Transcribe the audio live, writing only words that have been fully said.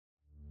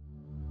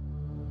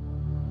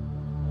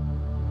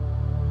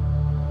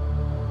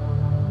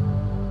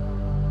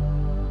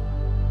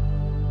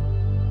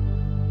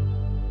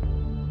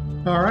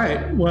All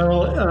right.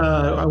 Well,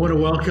 I want to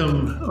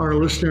welcome our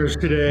listeners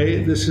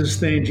today. This is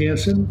Thane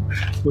Jansen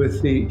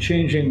with the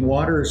Changing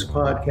Waters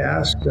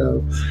podcast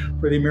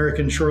for the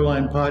American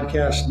Shoreline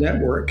Podcast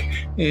Network,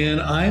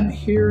 and I'm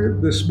here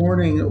this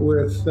morning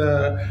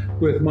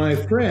with my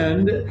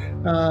friend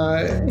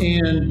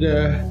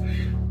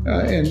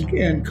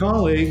and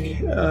colleague,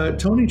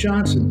 Tony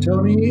Johnson.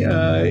 Tony,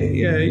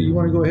 you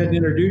want to go ahead and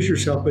introduce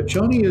yourself, but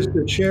Tony is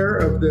the chair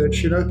of the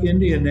Chinook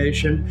Indian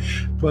Nation,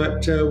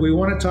 but we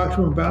want to talk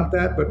to him about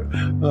that,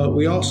 but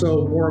we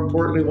also, more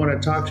importantly, want to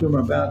talk to him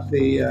about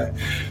the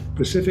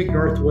Pacific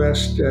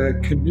Northwest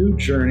canoe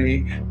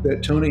journey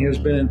that Tony has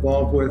been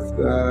involved with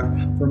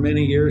for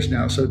many years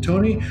now. So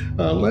Tony,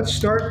 let's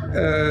start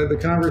the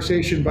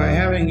conversation by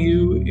having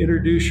you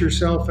introduce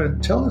yourself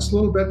and tell us a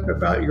little bit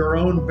about your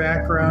own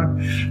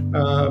background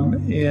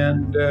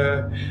and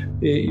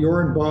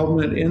your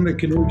involvement in the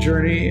canoe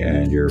journey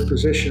and your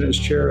position as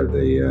chair of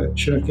the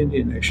Chinook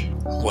Indian Nation.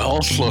 Well,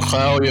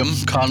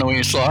 slachalium kanui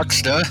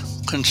slaksta,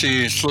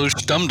 kunsi slush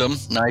dumdum,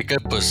 naika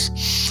pus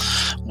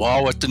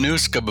wawat the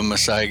news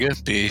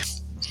kabamasaga be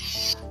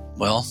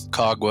well,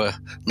 kagwa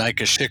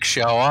naika shik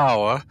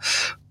shawawa,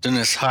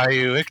 dunis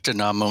hayu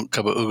iktanamunk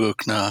kaba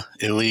ugukna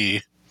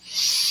ili.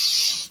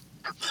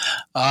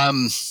 A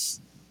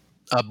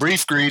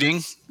brief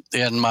greeting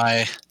in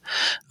my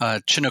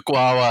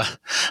Chinukwawa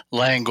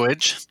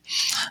language,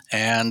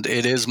 and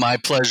it is my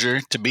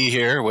pleasure to be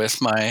here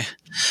with my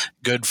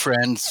good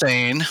friend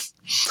Thane.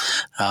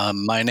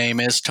 My name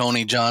is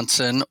Tony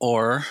Johnson,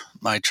 or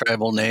my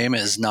tribal name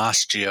is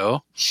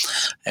Nastio,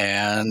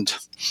 and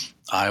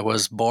I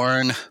was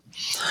born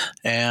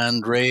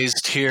and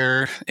raised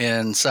here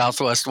in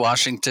Southwest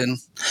Washington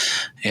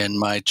in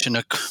my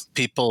Chinook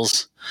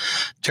people's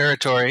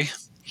territory.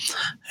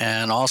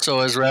 And also,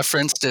 as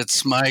referenced,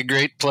 it's my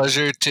great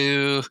pleasure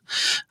to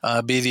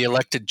be the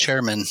elected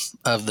chairman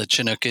of the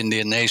Chinook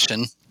Indian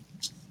Nation.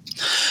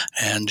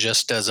 And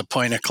just as a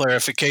point of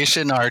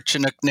clarification, our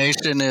Chinook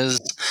Nation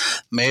is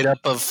made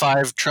up of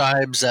 5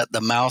 tribes at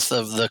the mouth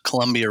of the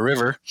Columbia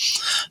River.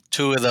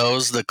 2 of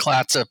those, the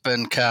Clatsop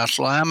and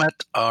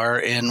Kashlamet, are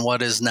in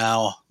what is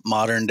now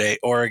modern-day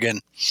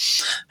Oregon,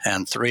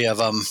 and 3 of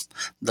them,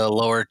 the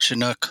Lower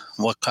Chinook,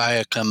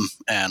 Wakayakum,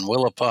 and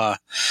Willapa,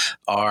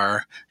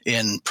 are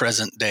in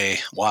present-day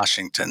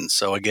Washington.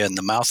 So again,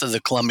 the mouth of the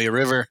Columbia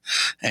River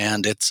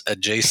and its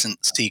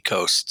adjacent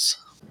seacoasts.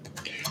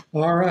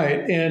 All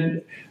right,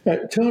 and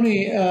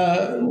Tony,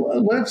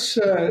 let's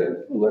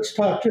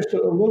talk just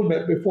a little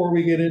bit before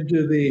we get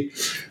into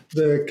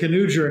the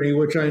canoe journey,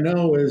 which I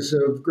know is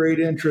of great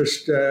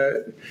interest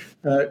to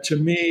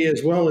me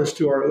as well as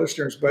to our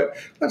listeners. But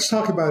let's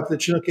talk about the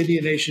Chinook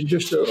Indian Nation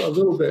just a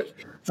little bit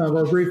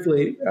more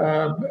briefly,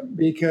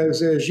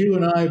 because as you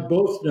and I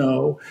both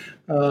know,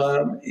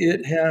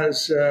 it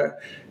has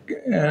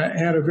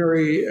had a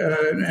very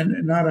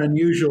not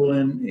unusual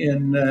in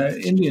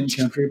Indian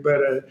country,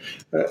 but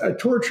a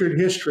tortured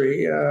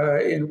history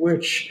in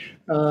which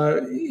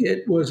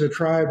it was a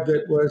tribe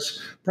that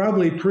was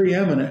probably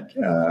preeminent,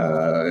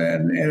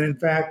 and in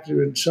fact,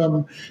 in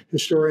some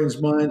historians'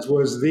 minds,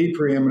 was the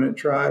preeminent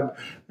tribe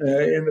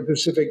in the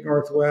Pacific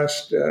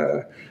Northwest.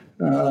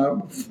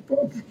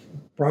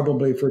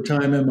 Probably for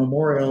time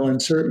immemorial, and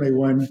certainly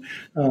when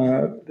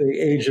the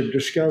age of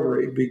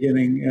discovery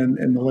beginning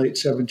in the late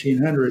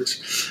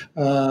 1700s.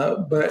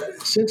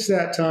 But since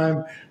that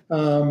time,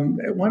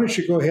 why don't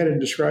you go ahead and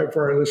describe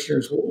for our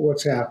listeners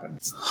what's happened?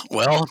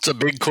 Well, it's a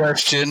big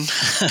question,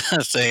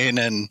 Thane,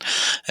 and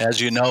as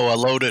you know, a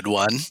loaded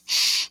one.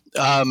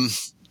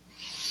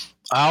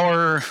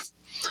 Our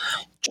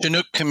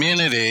Chinook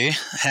community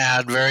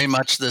had very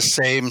much the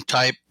same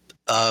type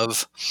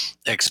of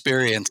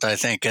experience, I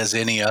think, as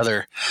any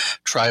other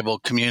tribal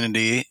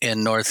community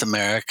in North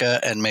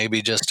America and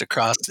maybe just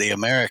across the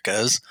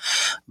Americas.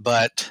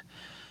 But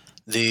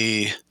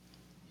the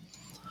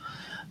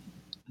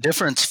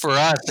difference for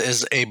us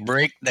is a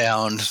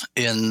breakdown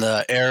in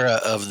the era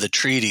of the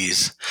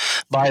treaties.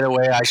 By the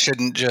way, I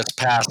shouldn't just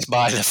pass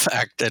by the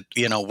fact that,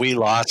 we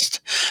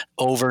lost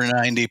over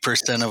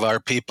 90% of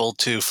our people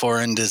to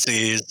foreign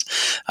disease.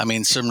 I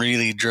mean, some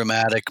really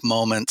dramatic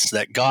moments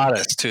that got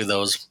us to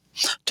those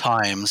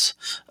times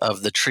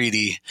of the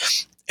treaty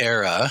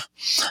era.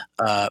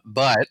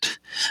 But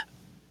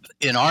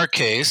in our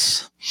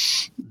case,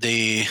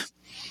 the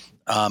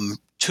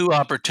 2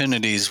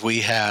 opportunities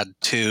we had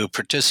to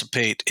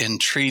participate in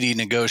treaty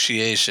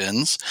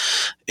negotiations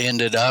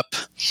ended up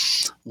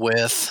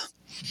with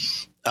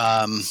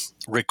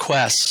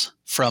requests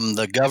from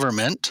the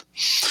government,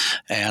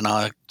 and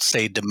I'll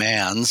say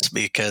demands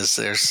because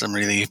there's some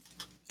really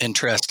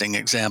interesting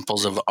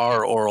examples of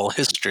our oral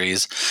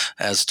histories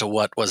as to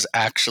what was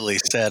actually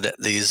said at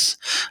these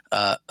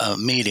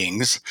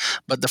meetings.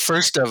 But the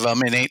first of them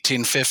in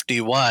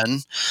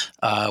 1851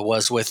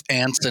 was with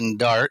Anson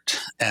Dart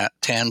at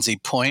Tansy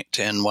Point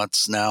in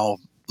what's now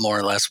more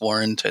or less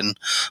Warrenton,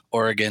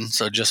 Oregon,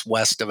 so just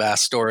west of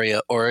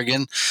Astoria,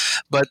 Oregon.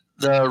 But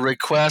the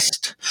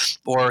request,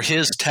 or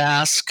his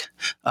task,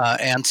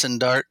 Anson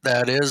Dart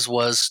that is,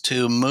 was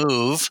to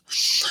move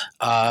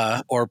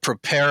or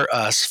prepare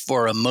us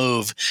for a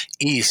move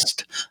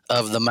east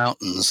of the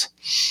mountains.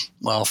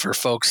 Well, for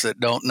folks that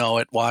don't know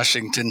it,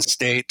 Washington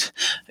State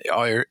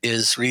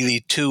is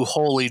really two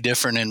wholly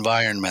different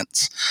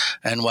environments.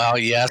 And while,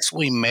 yes,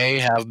 we may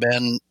have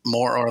been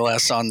more or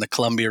less on the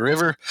Columbia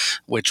River,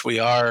 which we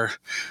are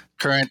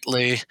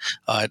currently,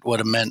 it would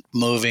have meant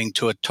moving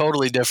to a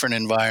totally different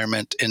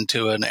environment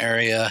into an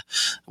area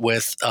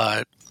with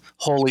a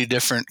wholly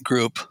different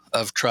group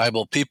of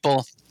tribal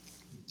people.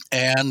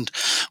 And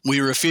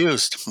we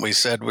refused. We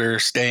said we're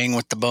staying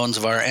with the bones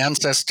of our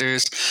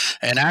ancestors.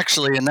 And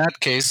actually, in that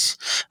case,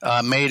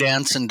 made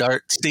Anson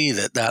Dart see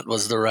that that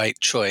was the right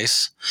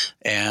choice.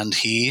 And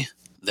he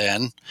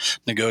then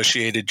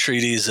negotiated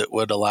treaties that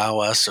would allow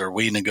us, or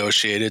we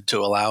negotiated to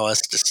allow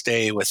us to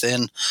stay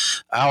within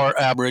our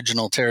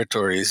Aboriginal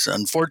territories.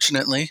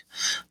 Unfortunately,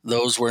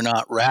 those were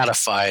not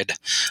ratified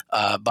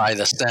by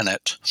the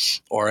Senate,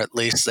 or at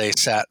least they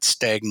sat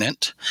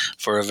stagnant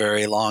for a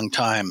very long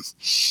time.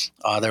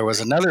 There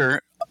was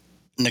another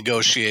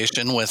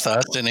negotiation with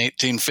us in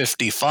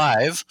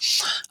 1855,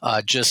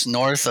 just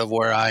north of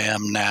where I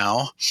am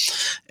now.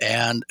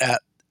 And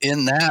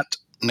in that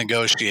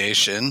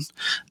negotiation,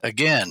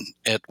 again,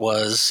 it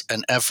was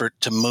an effort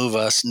to move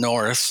us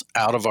north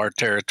out of our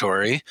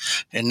territory,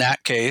 in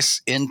that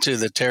case, into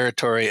the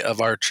territory of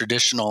our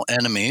traditional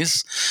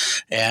enemies,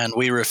 and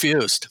we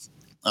refused.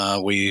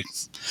 We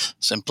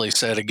simply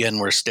said, again,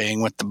 we're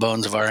staying with the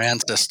bones of our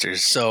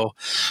ancestors. So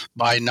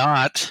by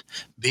not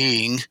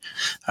being,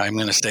 I'm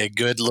going to say,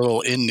 good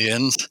little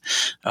Indians,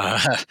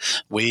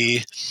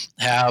 we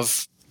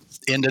have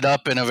ended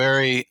up in a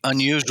very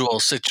unusual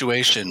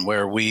situation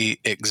where we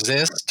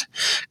exist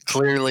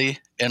clearly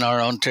in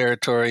our own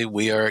territory.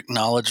 We are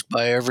acknowledged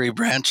by every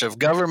branch of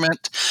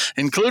government,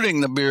 including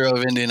the Bureau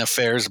of Indian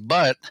Affairs,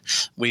 but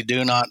we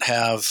do not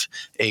have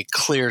a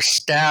clear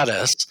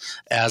status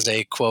as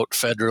a, quote,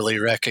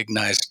 federally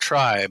recognized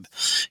tribe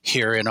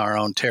here in our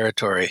own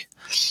territory.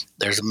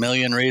 There's a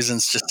million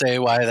reasons to say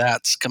why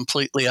that's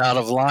completely out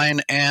of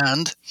line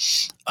and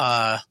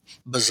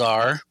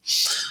bizarre.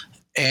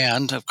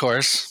 And, of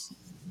course,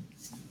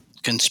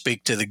 can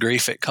speak to the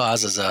grief it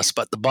causes us.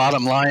 But the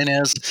bottom line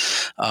is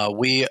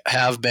we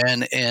have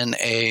been in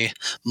a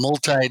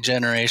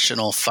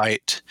multi-generational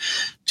fight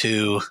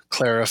to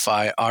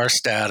clarify our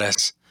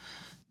status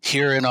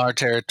here in our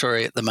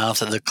territory at the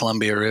mouth of the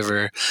Columbia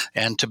River,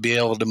 and to be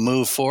able to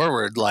move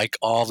forward like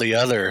all the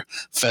other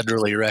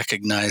federally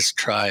recognized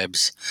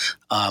tribes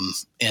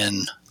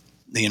in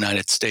the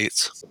United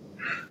States.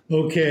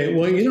 Okay.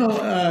 Well,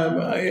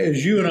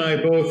 as you and I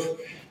both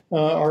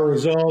are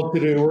resolved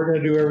to do, we're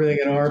going to do everything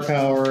in our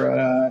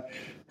power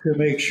to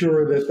make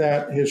sure that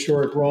that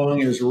historic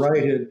wrong is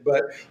righted.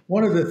 But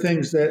one of the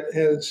things that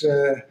has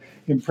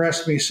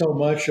impressed me so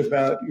much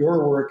about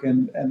your work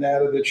and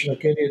that of the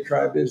Chinook Indian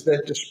tribe is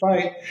that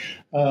despite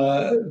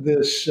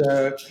this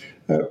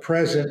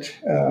present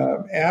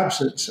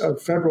absence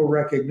of federal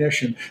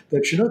recognition,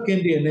 the Chinook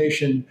Indian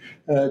Nation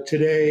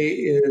today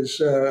is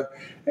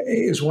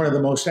one of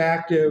the most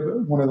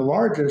active, one of the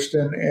largest,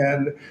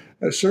 and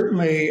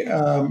certainly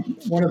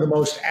one of the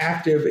most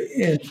active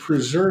in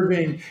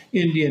preserving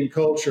Indian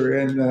culture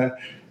in the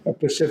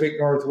Pacific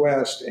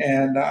Northwest.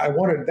 And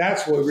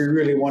that's what we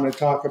really want to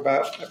talk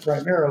about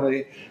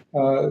primarily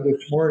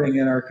this morning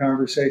in our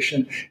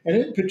conversation, and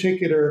in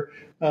particular,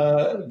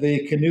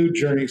 the canoe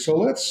journey. So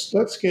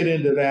let's get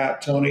into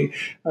that, Tony.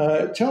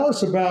 Tell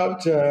us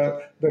about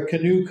the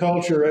canoe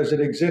culture as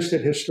it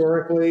existed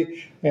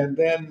historically, and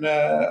then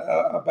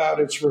about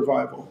its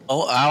revival.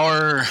 Well,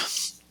 our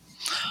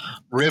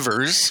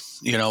rivers,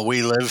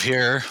 we live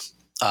here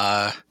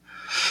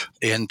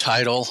in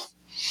tidal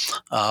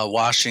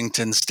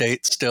Washington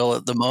State still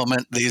at the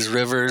moment. These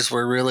rivers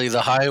were really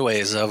the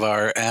highways of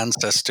our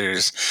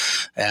ancestors,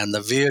 and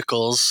the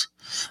vehicles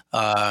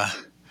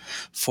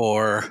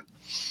for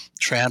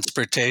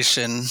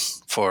transportation,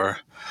 for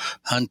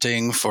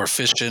hunting, for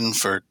fishing,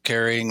 for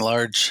carrying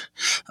large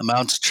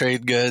amounts of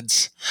trade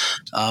goods,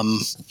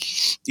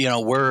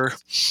 were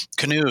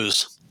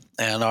canoes.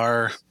 And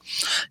our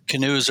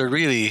canoes are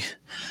really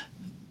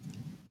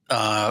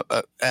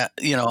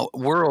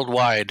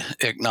worldwide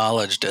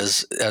acknowledged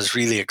as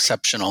really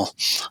exceptional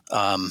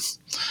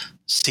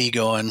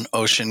seagoing,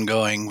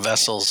 ocean-going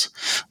vessels.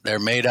 They're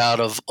made out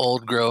of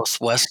old-growth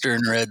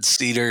Western red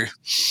cedar,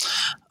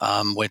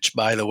 which,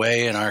 by the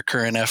way, in our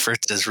current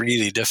efforts is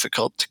really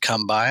difficult to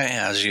come by,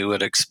 as you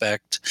would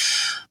expect.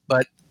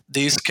 But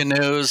these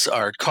canoes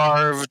are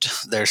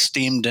carved, they're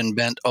steamed and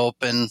bent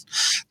open,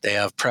 they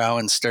have prow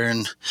and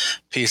stern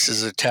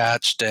pieces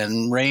attached,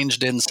 and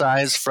ranged in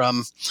size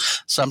from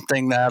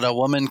something that a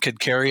woman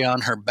could carry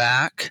on her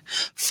back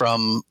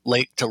from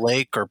lake to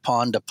lake or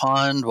pond to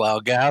pond while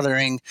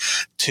gathering,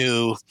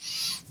 to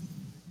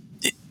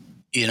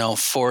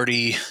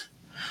 40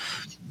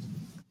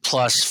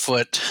 plus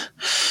foot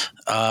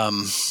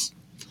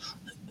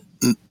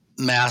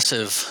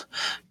massive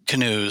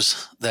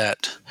canoes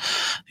that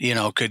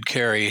could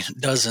carry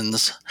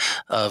dozens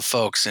of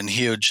folks and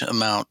huge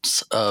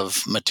amounts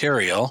of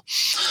material.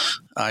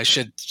 I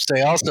should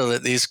say also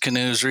that these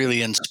canoes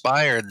really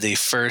inspired the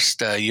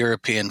first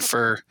European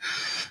fur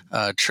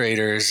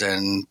traders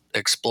and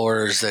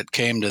explorers that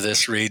came to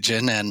this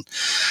region, and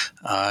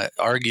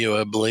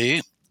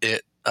arguably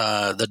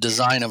the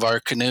design of our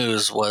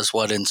canoes was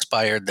what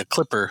inspired the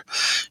Clipper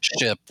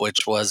ship,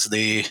 which was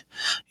the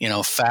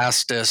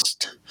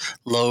fastest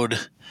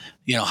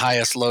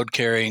highest load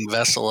carrying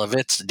vessel of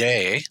its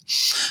day.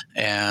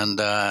 And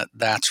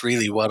that's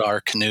really what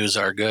our canoes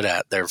are good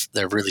at.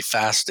 They're really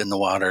fast in the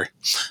water,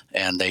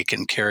 and they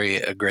can carry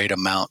a great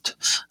amount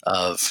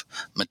of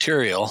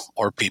material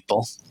or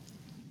people.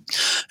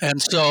 And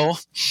so,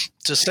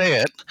 to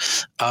say it,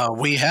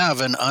 we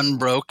have an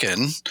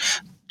unbroken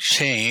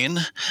chain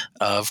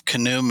of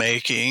canoe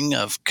making,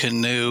 of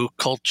canoe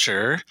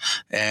culture,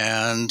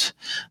 and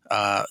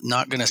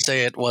not going to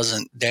say it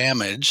wasn't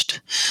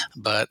damaged,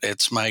 but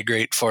it's my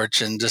great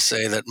fortune to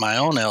say that my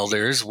own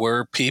elders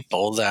were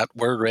people that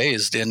were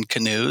raised in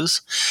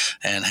canoes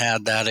and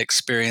had that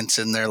experience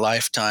in their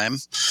lifetime.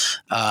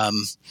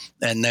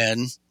 And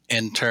then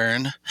in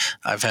turn,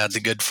 I've had the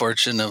good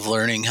fortune of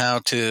learning how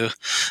to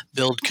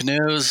build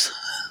canoes.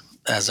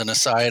 As an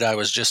aside, I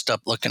was just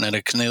up looking at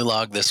a canoe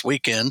log this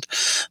weekend,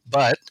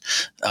 but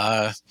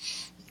the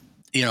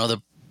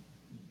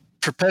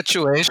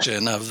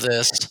perpetuation of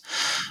this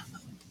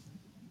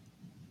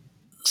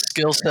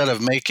skill set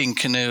of making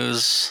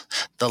canoes,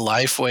 the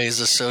lifeways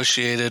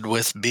associated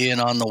with being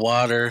on the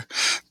water,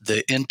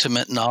 the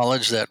intimate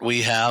knowledge that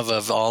we have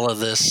of all of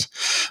this,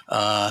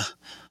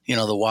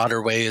 the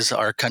waterways,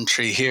 our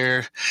country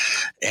here,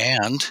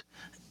 and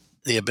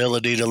the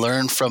ability to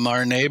learn from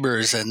our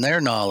neighbors and their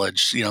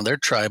knowledge, their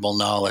tribal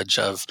knowledge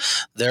of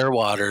their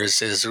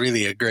waters is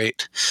really a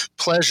great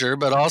pleasure,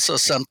 but also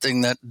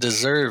something that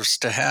deserves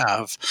to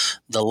have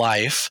the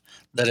life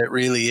that it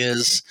really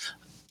is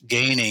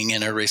gaining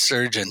in a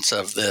resurgence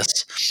of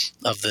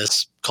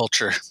this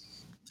culture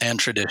and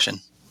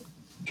tradition.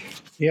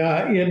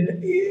 Yeah,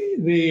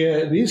 in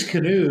these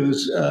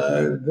canoes,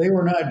 they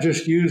were not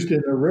just used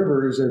in the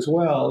rivers as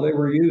well. They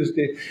were used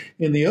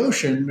in the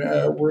ocean,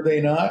 were they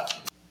not?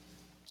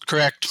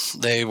 Correct.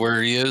 They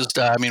were used.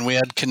 We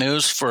had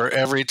canoes for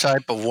every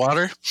type of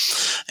water,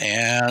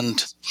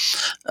 and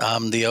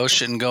the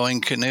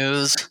ocean-going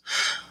canoes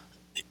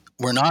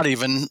were not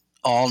even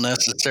all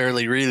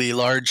necessarily really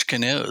large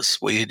canoes.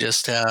 We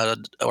just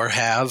had, or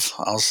have,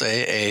 I'll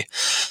say, a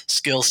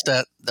skill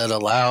set that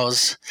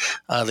allows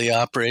the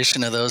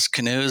operation of those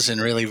canoes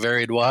in really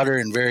varied water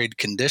and varied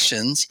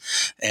conditions.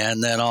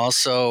 And then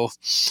also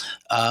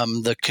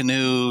the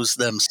canoes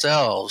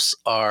themselves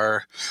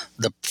are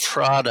the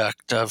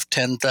product of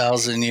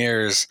 10,000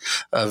 years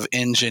of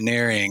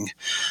engineering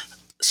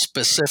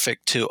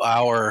specific to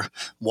our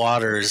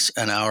waters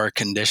and our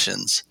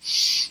conditions.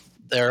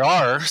 There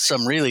are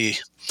some really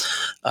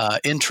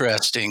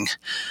interesting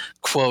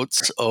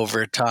quotes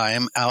over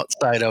time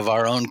outside of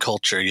our own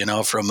culture,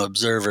 from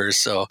observers.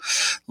 So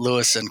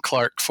Lewis and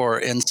Clark, for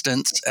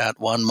instance, at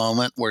one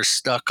moment were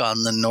stuck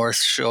on the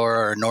north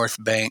shore or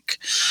north bank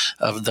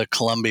of the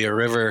Columbia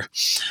River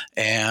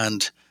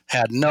and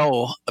had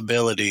no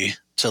ability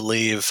to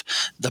leave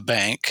the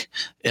bank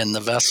in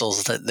the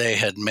vessels that they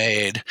had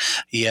made,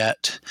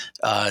 yet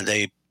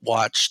they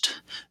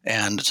watched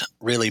and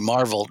really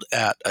marveled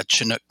at a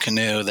Chinook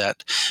canoe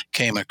that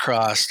came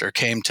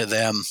to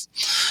them,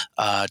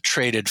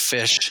 traded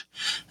fish,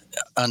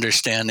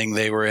 understanding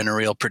they were in a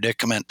real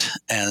predicament,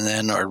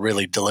 or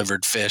really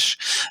delivered fish,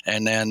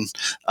 and then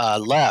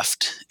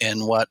left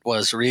in what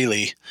was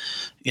really,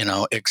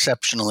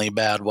 exceptionally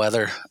bad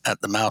weather at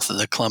the mouth of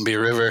the Columbia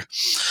River.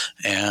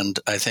 And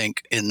I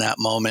think in that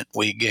moment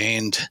we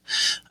gained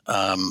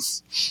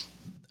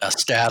a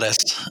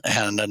status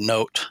and a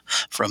note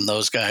from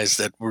those guys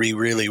that we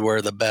really were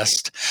the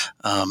best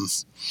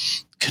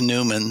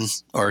canoemen,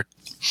 or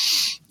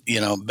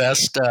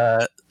best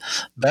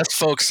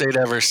folks they'd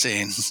ever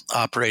seen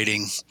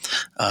operating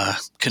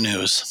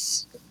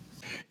canoes.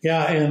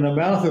 Yeah, and the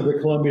mouth of the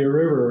Columbia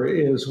River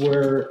is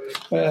where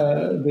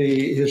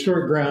the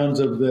historic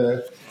grounds of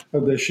the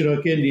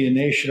Chinook Indian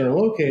Nation are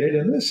located,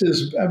 and this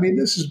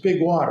is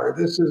big water.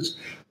 This is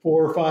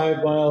 4 or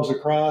 5 miles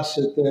across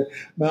at the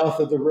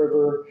mouth of the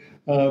river.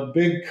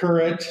 Big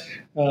current,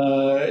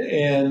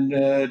 and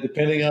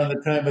depending on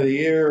the time of the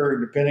year or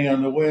depending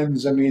on the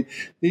winds,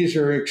 these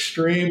are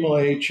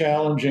extremely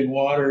challenging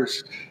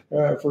waters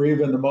for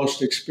even the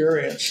most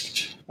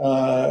experienced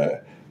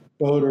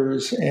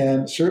boaters,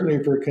 and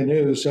certainly for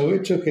canoes. So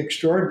it took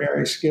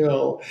extraordinary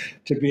skill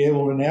to be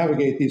able to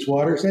navigate these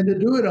waters and to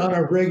do it on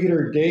a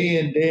regular day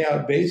in, day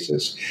out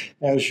basis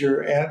as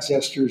your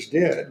ancestors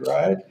did,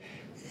 right?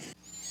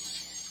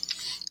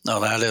 No,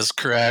 that is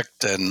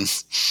correct. And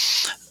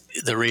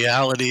the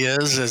reality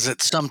is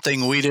it's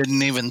something we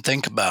didn't even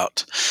think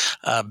about.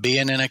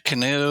 Being in a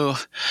canoe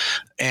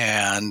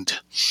and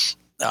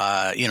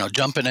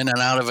jumping in and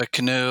out of a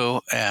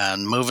canoe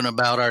and moving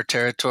about our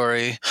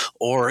territory,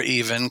 or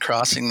even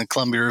crossing the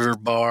Columbia River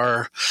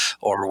Bar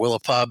or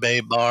Willapa Bay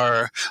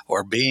Bar,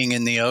 or being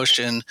in the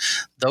ocean.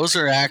 Those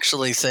are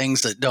actually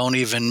things that don't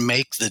even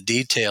make the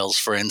details,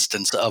 for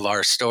instance, of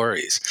our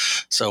stories.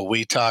 So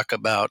we talk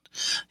about,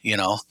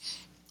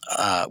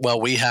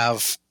 we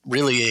have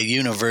really a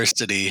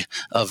university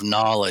of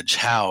knowledge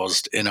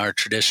housed in our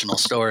traditional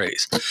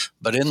stories.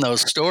 But in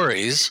those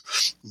stories,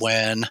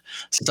 when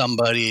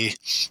somebody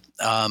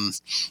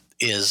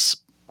is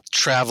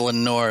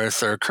traveling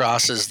north or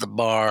crosses the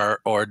bar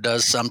or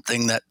does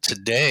something that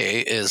today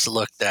is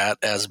looked at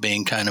as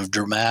being kind of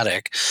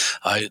dramatic,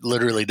 it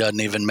literally doesn't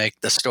even make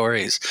the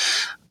stories.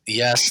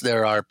 Yes,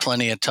 there are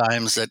plenty of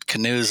times that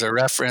canoes are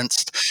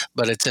referenced,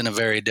 but it's in a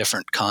very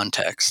different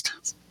context.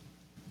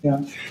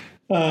 Yeah.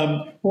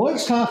 Well,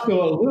 let's talk a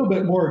little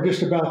bit more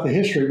just about the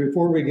history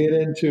before we get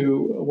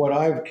into what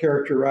I've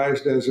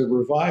characterized as a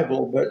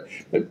revival, but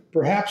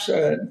perhaps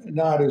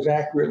not as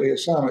accurately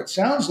as some. It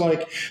sounds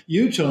like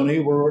you, Tony,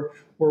 were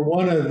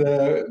one of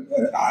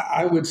the,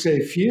 I would say,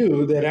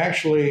 few that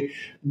actually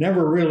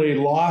never really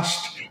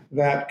lost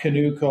that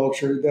canoe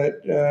culture,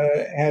 that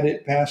had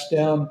it passed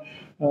down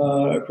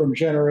from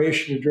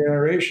generation to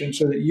generation,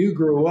 so that you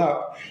grew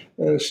up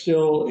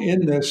still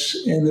in this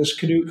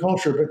canoe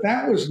culture. But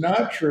that was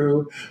not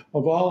true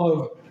of all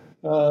of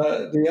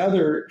the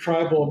other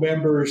tribal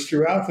members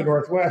throughout the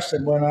Northwest.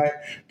 And when I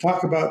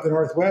talk about the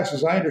Northwest,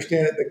 as I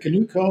understand it, the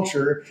canoe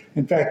culture,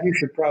 in fact, you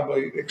should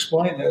probably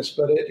explain this,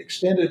 but it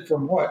extended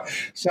from what?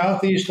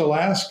 Southeast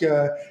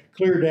Alaska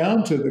clear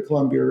down to the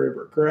Columbia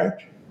River,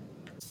 correct?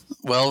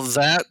 Well,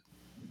 that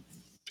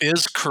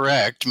is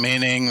correct,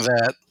 meaning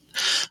that,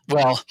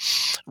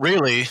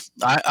 really,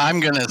 I'm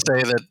going to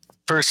say that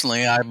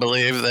personally, I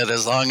believe that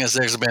as long as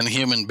there's been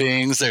human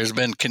beings, there's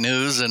been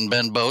canoes and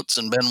been boats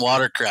and been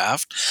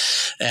watercraft.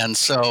 And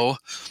so,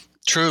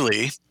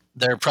 truly,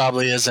 there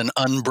probably is an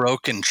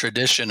unbroken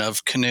tradition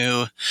of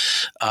canoe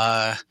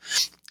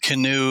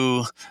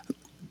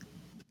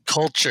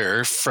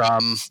culture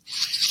from,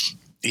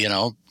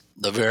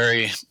 the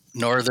very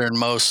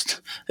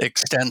northernmost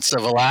extents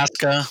of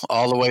Alaska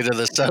all the way to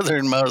the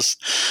southernmost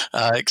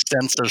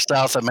extents of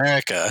South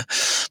America.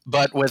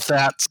 But with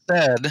that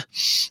said,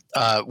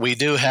 we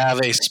do have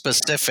a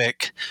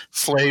specific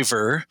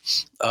flavor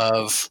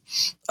of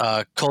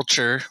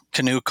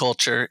canoe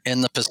culture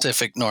in the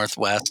Pacific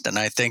Northwest. And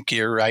I think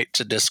you're right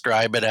to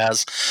describe it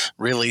as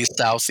really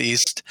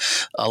Southeast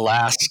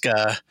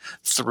Alaska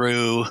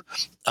through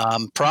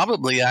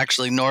probably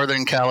actually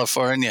Northern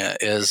California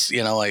is,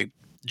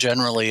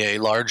 generally a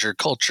larger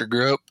culture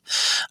group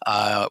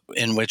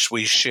in which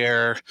we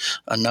share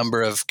a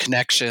number of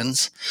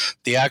connections.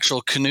 The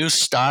actual canoe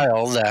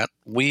style that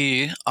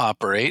we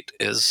operate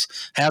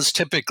has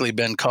typically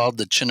been called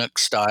the Chinook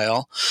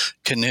style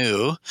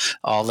canoe,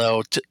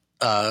 although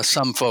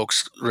some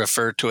folks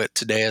refer to it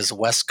today as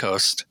West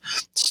Coast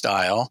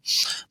style.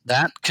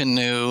 That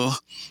canoe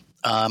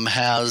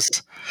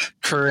has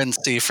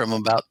currency from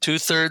about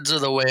 2/3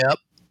 of the way up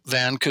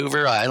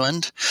Vancouver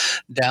Island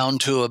down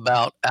to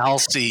about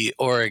Alsea,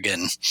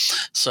 Oregon.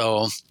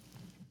 So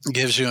it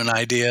gives you an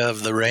idea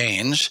of the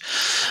range.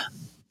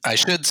 I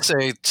should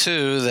say,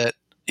 too, that,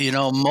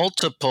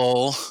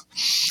 multiple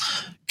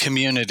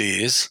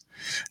communities,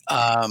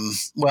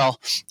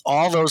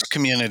 all those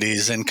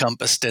communities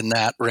encompassed in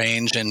that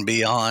range and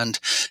beyond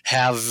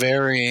have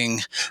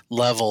varying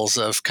levels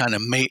of kind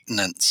of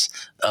maintenance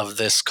of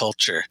this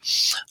culture.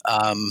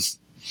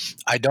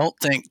 I don't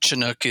think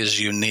Chinook is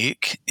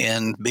unique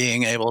in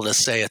being able to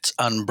say it's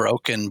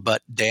unbroken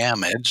but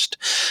damaged.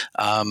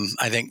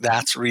 I think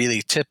that's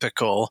really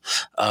typical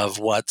of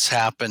what's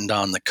happened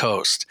on the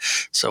coast.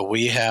 So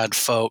we had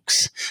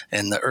folks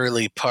in the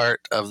early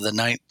part of the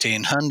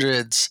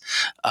 1900s,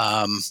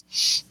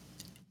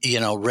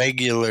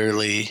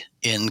 regularly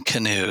in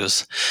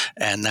canoes,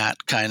 and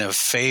that kind of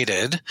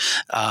faded,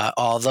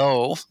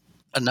 although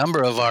a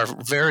number of our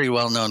very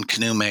well-known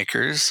canoe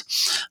makers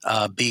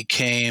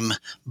became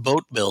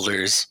boat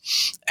builders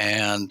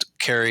and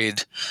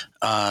carried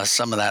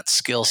some of that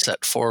skill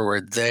set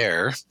forward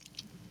there.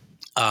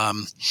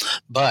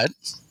 But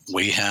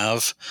we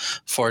have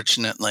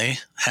fortunately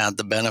had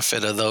the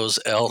benefit of those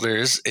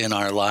elders in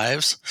our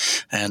lives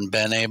and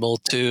been able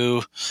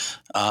to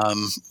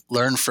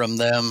learn from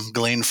them,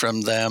 glean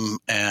from them,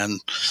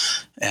 and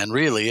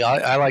really,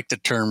 I like the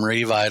term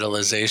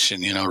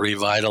revitalization.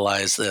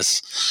 Revitalize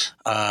this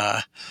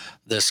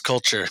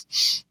culture.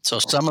 So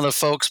some of the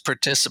folks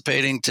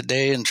participating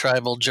today in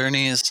Tribal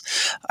Journeys,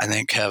 I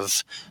think,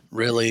 have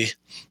really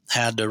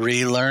had to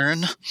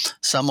relearn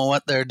some of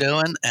what they're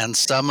doing, and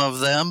some of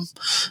them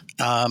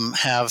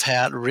have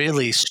had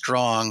really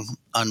strong,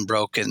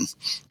 unbroken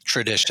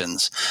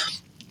traditions.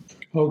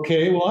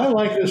 Okay, well, I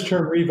like this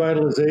term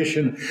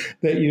revitalization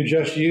that you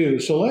just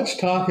used. So let's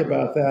talk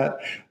about that.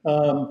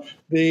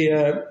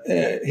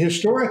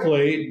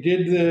 Historically,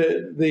 did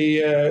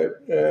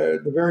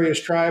the various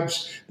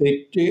tribes,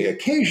 they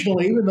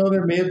occasionally, even though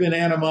there may have been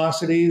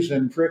animosities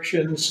and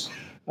frictions,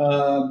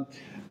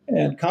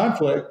 and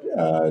conflict,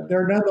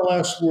 there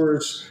nonetheless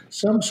was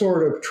some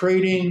sort of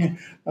trading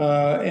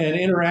and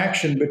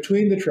interaction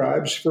between the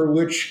tribes for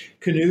which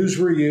canoes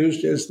were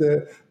used as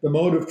the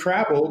mode of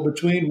travel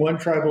between one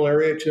tribal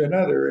area to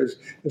another,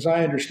 as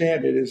I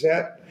understand it. Is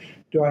that,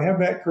 do I have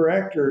that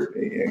correct? Or,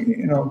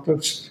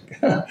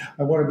 I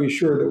want to be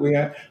sure that we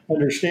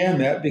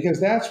understand that,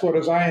 because that's what,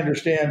 as I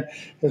understand,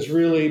 has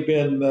really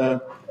been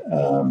the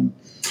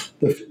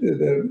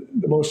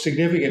most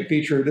significant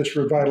feature of this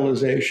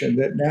revitalization,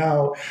 that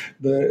now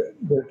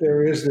that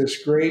there is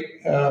this great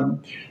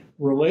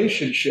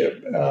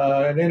relationship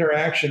and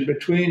interaction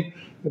between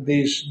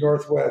these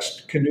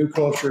Northwest canoe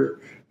culture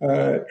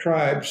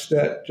tribes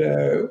that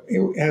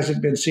it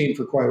hasn't been seen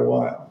for quite a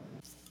while.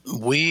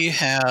 We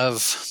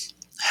have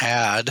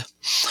had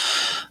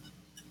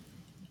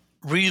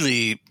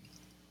really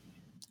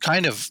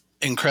kind of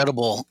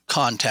incredible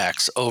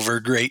contacts over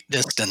great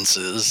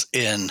distances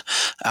in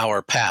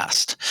our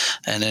past.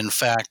 And in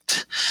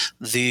fact,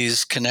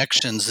 these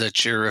connections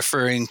that you're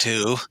referring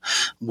to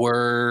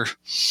were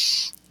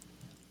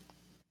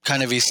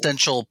kind of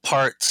essential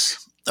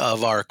parts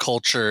of our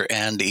culture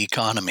and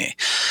economy,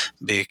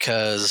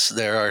 because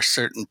there are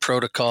certain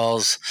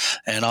protocols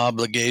and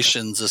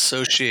obligations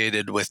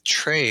associated with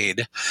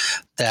trade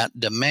that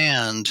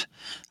demand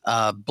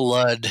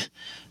blood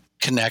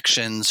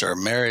connections or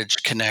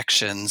marriage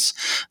connections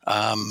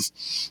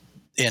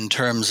in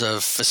terms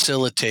of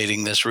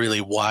facilitating this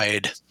really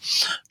wide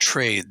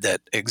trade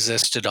that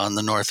existed on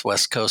the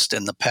Northwest coast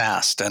in the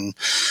past. And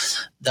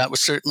that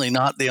was certainly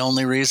not the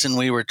only reason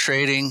we were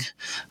trading.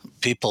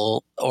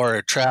 People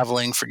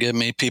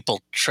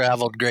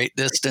traveled great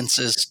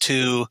distances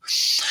to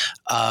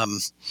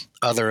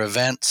other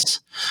events,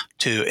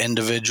 to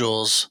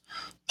individuals'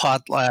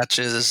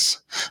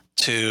 potlatches,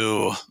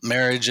 to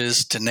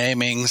marriages, to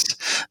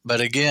namings,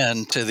 but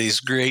again, to these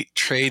great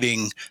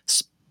trading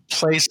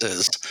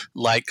places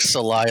like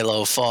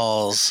Celilo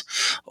Falls,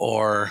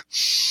 or,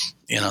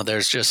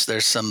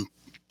 there's some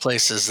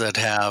places that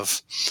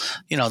have,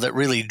 that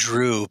really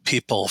drew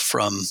people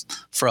from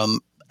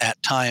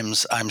at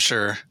times, I'm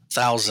sure,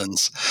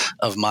 thousands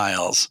of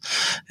miles.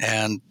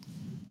 And,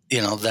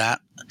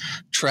 that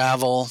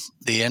travel,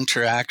 the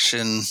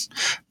interaction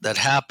that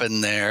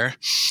happened there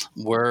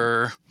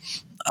were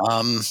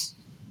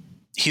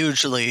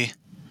hugely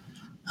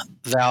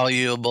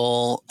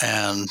valuable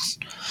and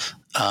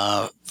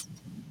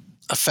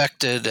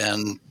affected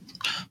and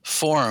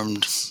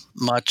formed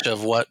much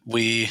of what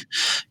we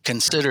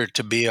consider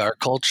to be our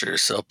culture.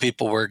 So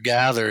people were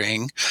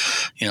gathering,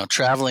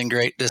 traveling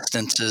great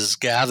distances,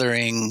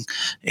 gathering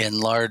in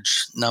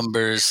large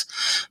numbers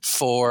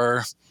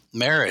for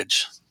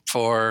marriage,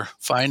 for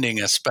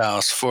finding a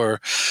spouse, for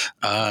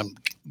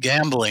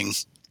gambling,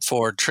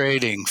 for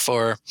trading,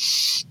 for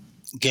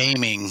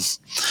gaming,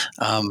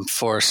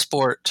 for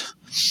sport,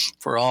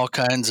 for all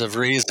kinds of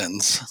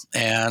reasons.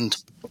 And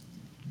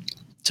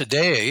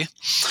today,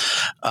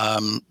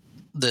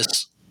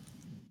 this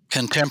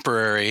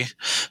contemporary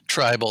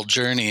tribal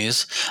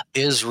journeys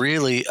is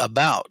really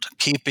about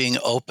keeping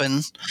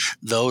open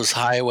those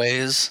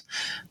highways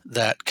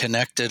that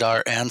connected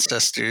our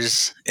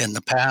ancestors in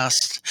the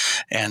past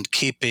and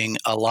keeping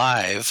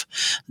alive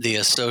the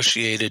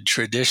associated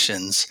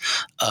traditions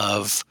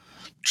of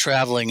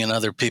traveling in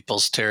other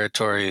people's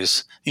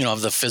territories,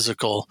 of the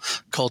physical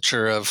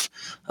culture of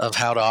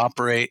how to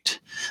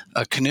operate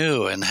a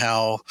canoe, and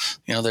how,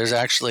 there's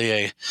actually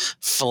a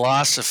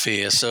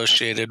philosophy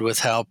associated with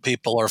how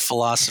people, or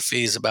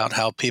philosophies about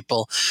how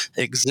people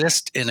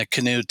exist in a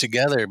canoe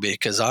together,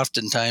 because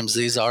oftentimes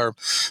these are,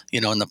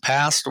 in the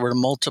past were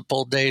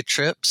multiple day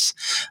trips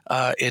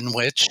in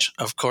which,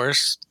 of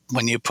course,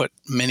 when you put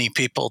many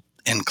people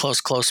in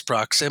close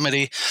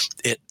proximity,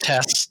 it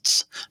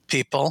tests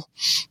people.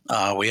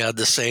 We had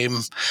the same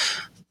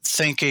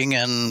thinking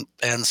and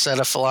set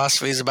of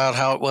philosophies about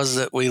how it was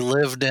that we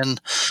lived in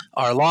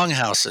our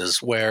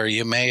longhouses, where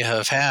you may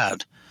have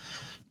had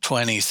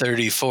 20,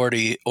 30,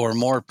 40 or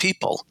more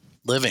people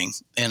living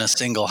in a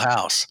single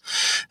house.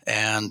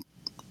 And,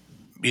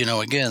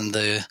 again,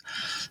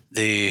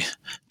 the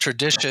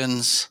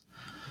traditions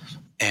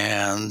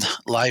and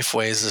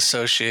lifeways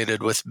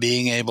associated with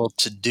being able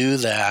to do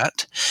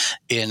that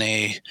in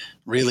a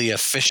really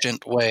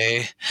efficient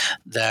way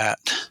that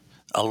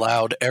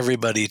allowed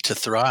everybody to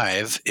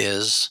thrive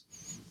is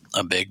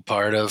a big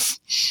part of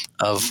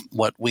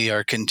what we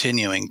are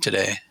continuing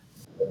today.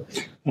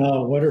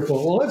 Oh, wonderful.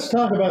 Well, let's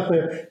talk about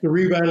the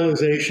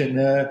revitalization.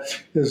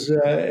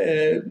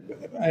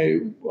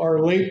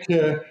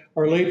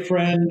 Our late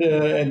friend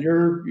and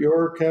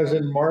your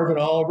cousin Marvin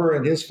Oliver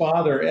and his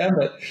father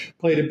Emmett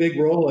played a big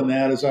role in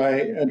that, as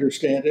I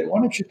understand it. Why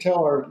don't you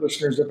tell our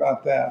listeners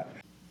about that?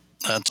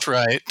 That's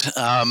right.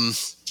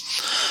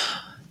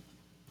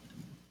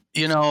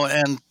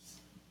 And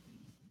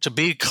to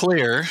be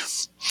clear,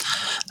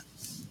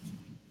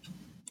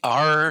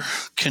 our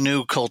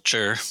canoe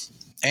culture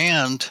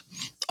and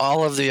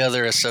all of the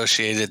other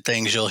associated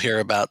things you'll hear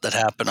about that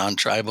happen on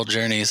tribal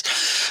journeys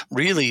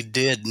really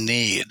did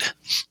need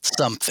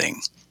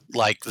something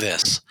like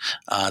this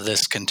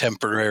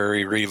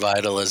contemporary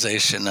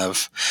revitalization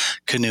of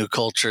canoe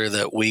culture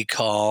that we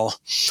call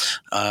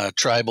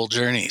tribal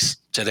journeys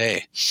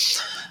today.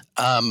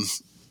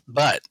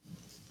 But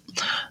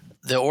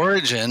the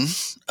origin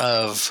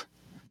of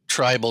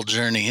tribal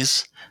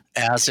journeys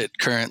as it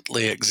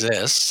currently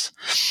exists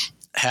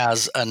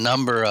has a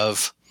number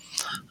of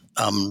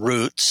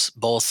roots,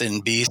 both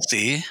in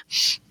BC,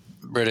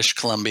 British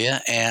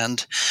Columbia,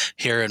 and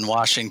here in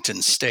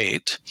Washington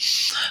State.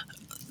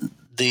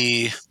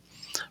 The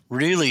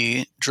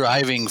really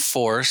driving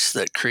force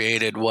that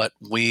created what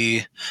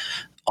we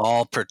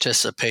all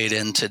participate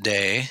in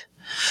today,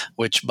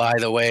 which, by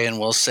the way, and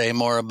we'll say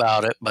more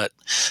about it, but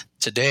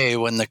today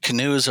when the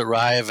canoes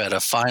arrive at a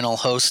final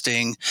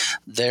hosting,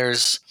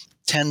 there's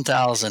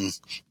 10,000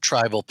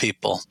 tribal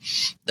people.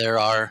 There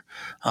are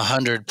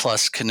 100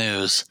 plus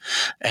canoes,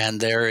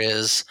 and there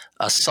is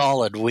a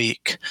solid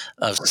week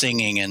of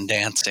singing and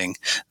dancing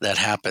that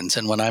happens.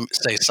 And when I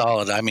say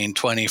solid, I mean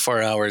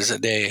 24 hours a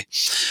day.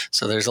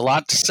 So there's a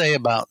lot to say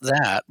about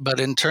that. But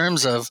in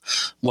terms of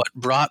what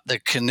brought the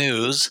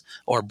canoes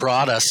or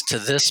brought us to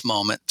this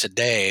moment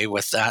today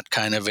with that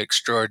kind of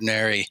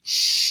extraordinary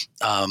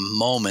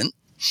moment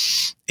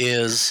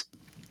is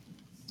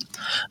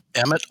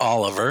Emmett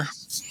Oliver,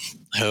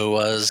 who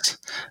was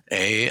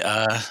a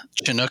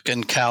Chinook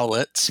and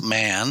Cowlitz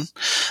man,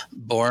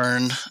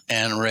 born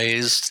and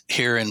raised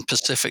here in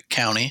Pacific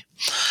County.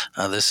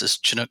 This is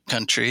Chinook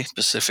country,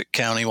 Pacific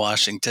County,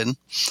 Washington.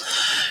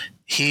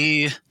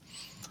 He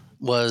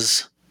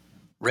was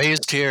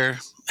raised here,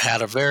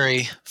 had a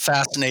very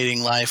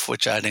fascinating life,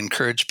 which I'd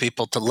encourage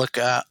people to look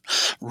at,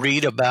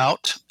 read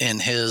about in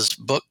his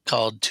book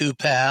called Two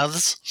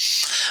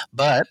Paths.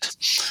 But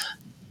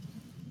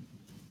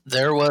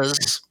there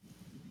was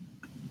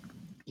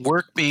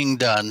work being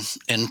done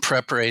in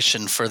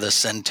preparation for the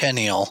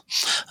centennial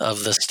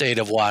of the state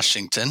of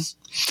Washington.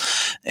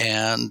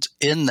 And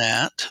in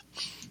that,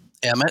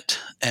 Emmett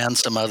and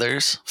some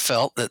others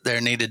felt that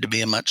there needed to be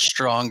a much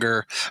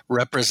stronger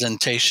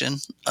representation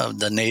of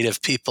the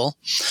Native people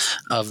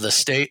of the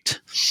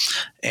state.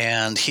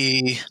 And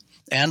he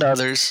and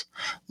others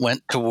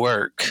went to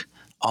work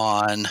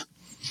on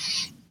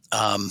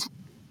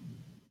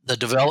the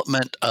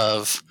development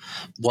of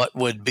what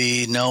would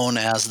be known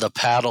as the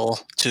Paddle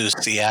to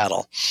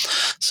Seattle.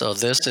 So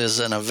this is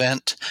an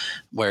event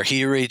where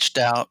he reached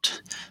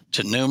out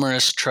to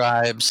numerous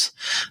tribes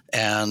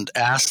and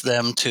asked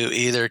them to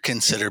either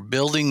consider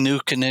building new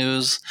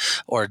canoes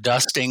or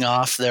dusting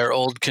off their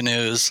old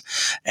canoes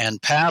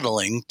and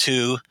paddling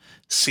to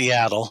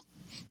Seattle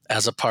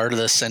as a part of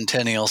the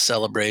centennial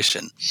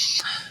celebration.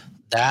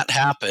 That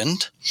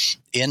happened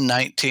in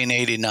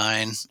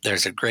 1989.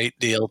 There's a great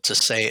deal to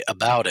say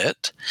about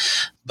it,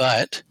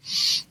 but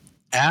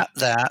at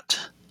that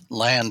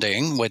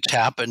landing, which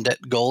happened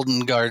at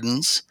Golden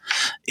Gardens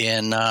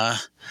in,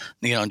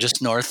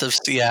 just north of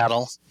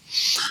Seattle,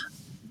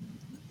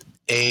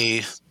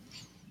 a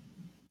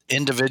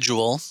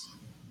individual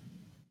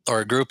or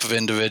a group of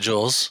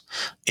individuals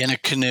in a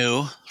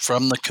canoe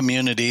from the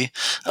community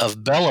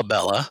of Bella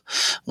Bella,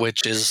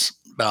 which is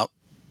about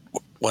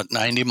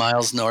 90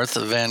 miles north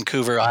of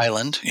Vancouver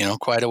Island,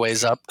 quite a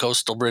ways up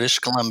coastal British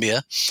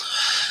Columbia,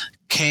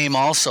 came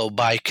also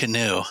by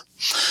canoe.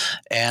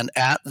 And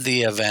at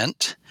the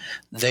event,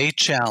 they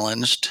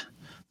challenged,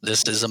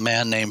 this is a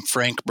man named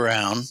Frank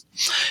Brown,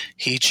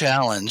 he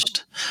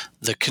challenged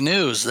the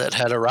canoes that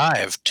had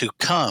arrived to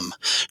come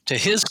to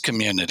his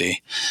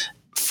community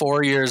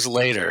 4 years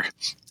later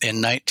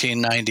in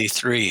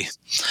 1993.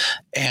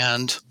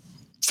 And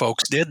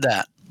folks did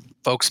that.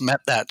 Folks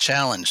met that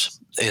challenge.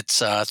 It's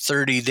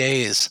 30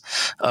 days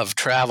of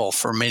travel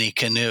for many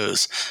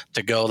canoes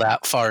to go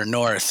that far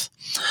north.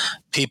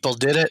 People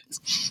did it,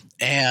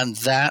 and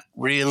that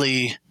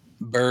really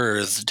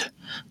birthed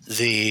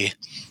the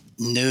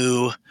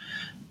new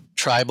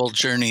Tribal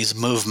Journeys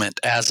movement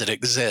as it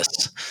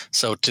exists.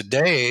 So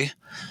today,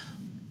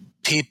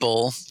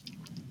 people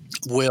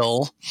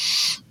will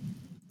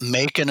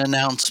make an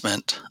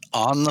announcement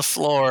on the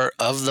floor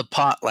of the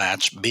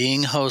potlatch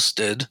being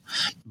hosted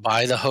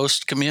by the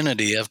host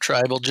community of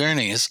Tribal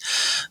Journeys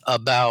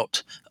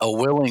about a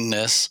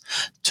willingness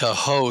to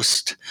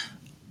host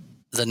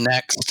the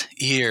next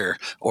year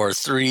or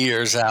 3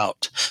 years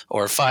out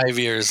or 5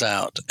 years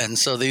out. And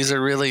so these are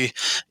really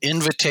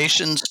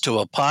invitations to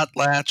a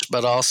potlatch,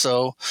 but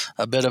also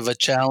a bit of a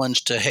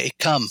challenge to, hey,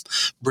 come,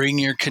 bring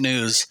your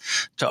canoes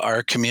to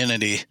our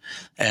community.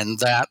 And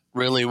that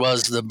really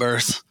was the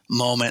birth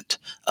moment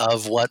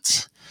of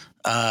what's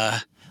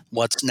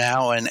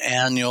now an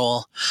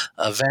annual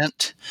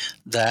event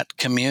that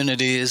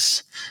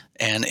communities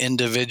and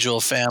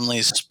individual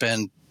families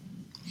spend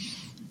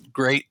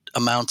great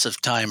amounts of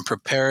time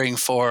preparing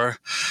for,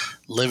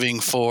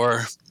 living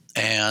for,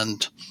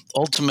 and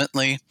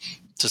ultimately,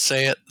 to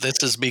say it,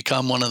 this has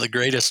become one of the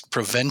greatest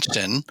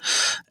prevention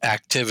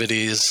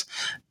activities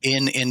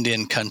in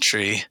Indian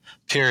country,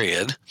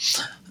 period.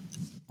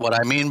 What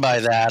I mean by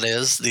that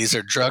is these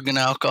are drug and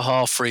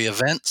alcohol-free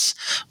events.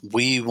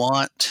 We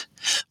want,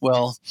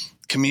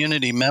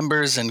 community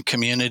members and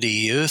community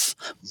youth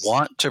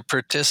want to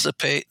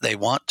participate. They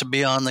want to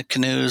be on the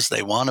canoes.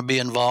 They want to be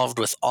involved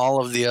with all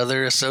of the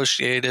other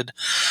associated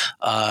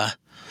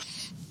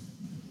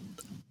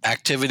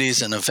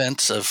activities and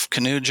events of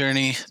Canoe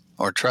Journey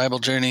or Tribal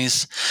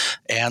Journeys.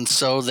 And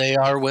so they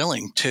are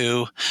willing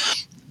to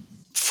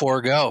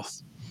forego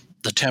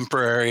the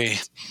temporary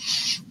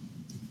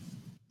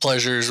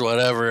pleasures,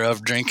 whatever,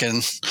 of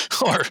drinking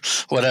or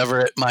whatever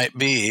it might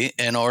be,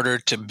 in order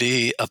to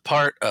be a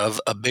part of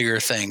a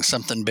bigger thing,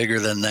 something bigger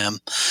than them.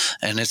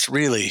 And it's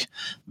really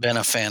been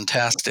a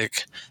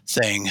fantastic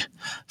thing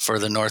for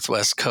the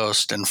Northwest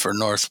Coast and for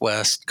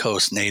Northwest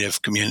Coast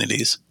Native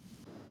communities.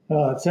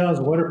 It sounds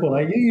wonderful. Now,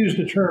 you used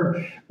a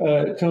term,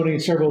 Tony,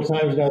 several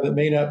times now that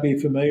may not be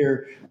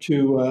familiar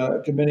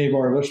to many of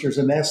our listeners,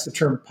 and that's the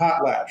term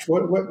potlatch.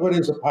 What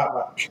is a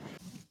potlatch?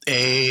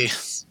 A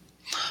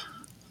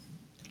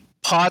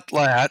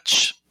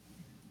potlatch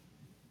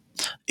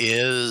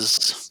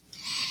is,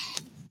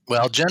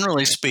 well,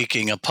 generally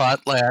speaking, a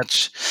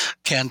potlatch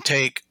can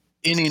take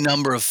any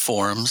number of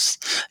forms.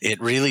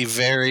 It really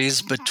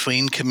varies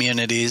between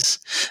communities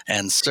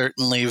and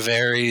certainly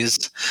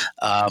varies,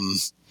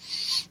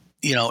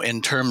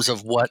 in terms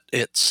of what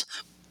its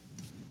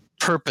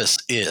purpose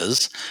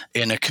is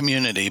in a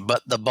community.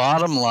 But the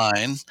bottom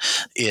line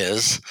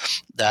is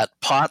that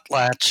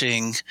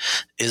potlatching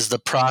is the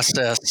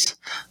process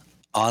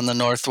on the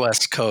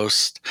Northwest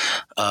Coast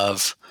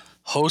of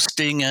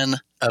hosting an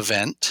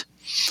event.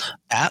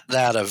 At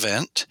that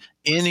event,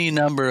 any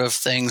number of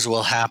things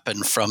will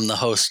happen from the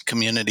host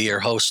community or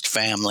host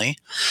family.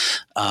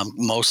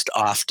 Most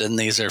often,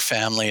 these are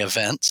family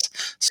events.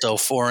 So,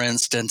 for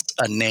instance,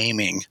 a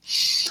naming.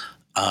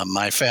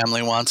 My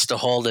family wants to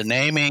hold a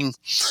naming.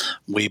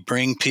 We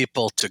bring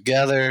people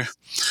together.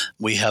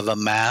 We have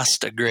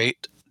amassed a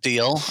great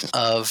deal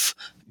of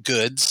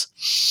goods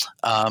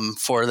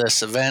for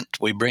this event.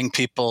 We bring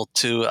people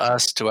to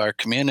us, to our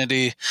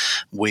community.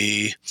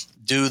 We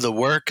do the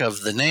work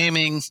of the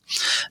naming.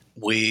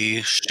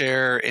 We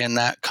share in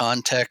that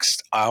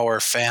context our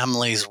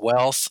family's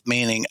wealth,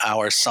 meaning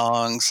our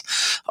songs,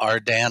 our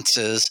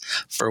dances.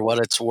 For what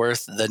it's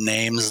worth, the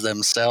names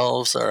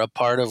themselves are a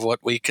part of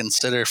what we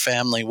consider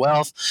family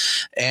wealth.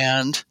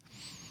 And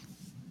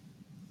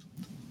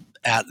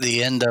at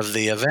the end of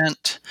the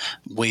event,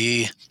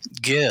 we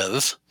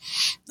give,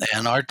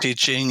 and our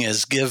teaching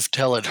is give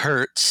till it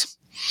hurts.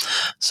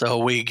 So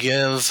we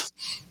give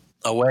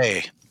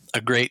away a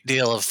great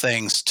deal of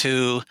things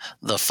to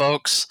the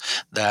folks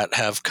that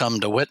have come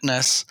to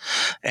witness.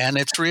 And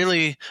it's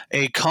really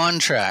a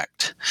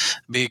contract,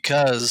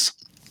 because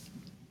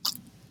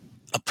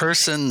a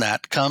person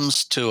that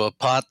comes to a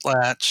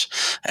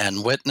potlatch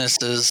and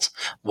witnesses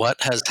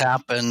what has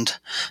happened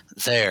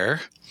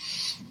there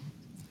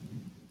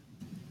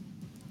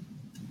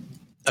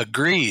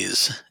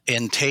agrees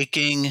in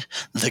taking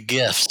the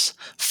gifts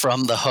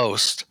from the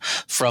host,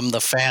 from the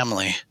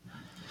family.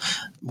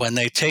 When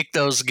they take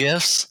those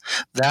gifts,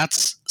 that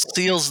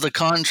seals the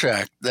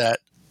contract that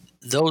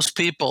those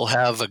people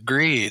have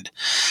agreed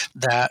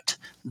that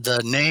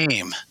the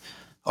name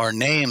or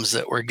names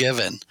that were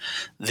given,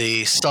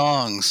 the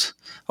songs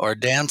or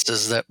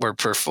dances that were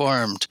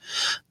performed,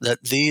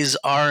 that these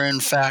are in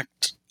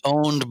fact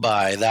owned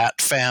by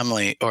that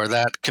family or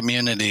that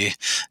community,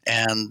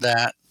 and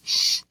that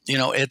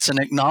it's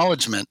an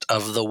acknowledgement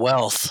of the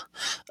wealth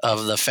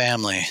of the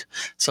family.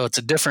 So it's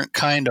a different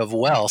kind of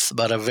wealth,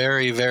 but a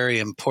very, very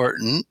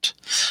important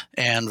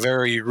and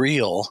very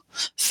real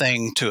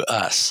thing to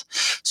us.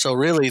 So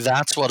really,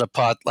 that's what a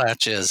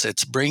potlatch is.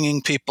 It's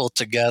bringing people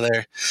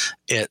together.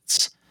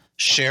 It's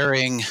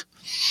sharing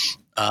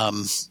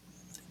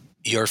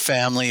your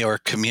family or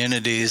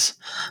community's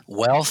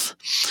wealth,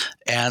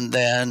 and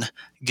then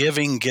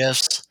giving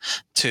gifts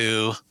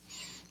to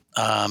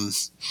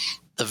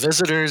the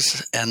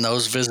visitors, and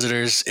those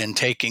visitors, in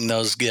taking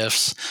those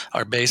gifts,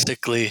 are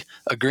basically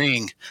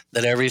agreeing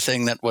that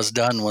everything that was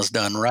done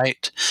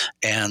right,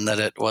 and that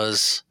it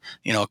was,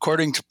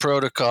 according to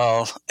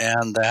protocol,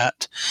 and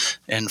that,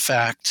 in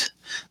fact,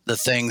 the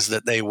things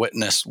that they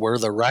witnessed were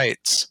the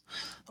rights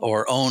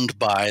or owned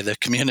by the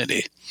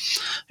community.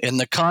 In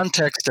the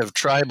context of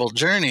tribal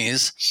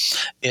journeys,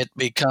 it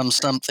becomes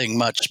something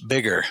much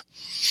bigger,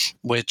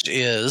 which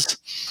is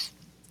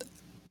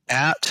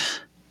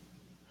at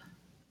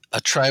a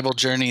Tribal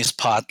Journeys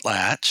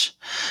potlatch,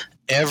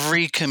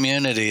 every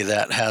community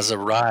that has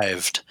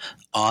arrived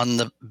on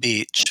the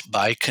beach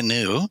by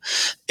canoe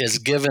is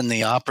given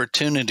the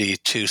opportunity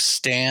to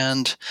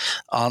stand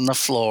on the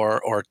floor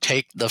or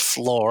take the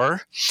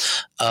floor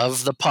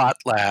of the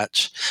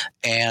potlatch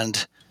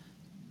and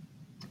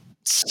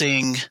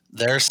sing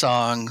their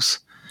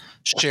songs,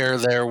 share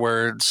their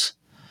words,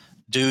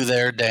 do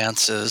their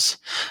dances.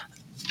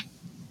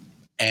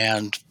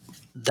 And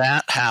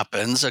that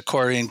happens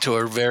according to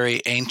a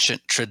very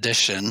ancient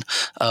tradition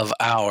of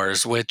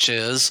ours, which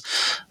is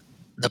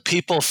the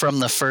people from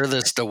the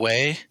furthest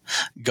away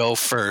go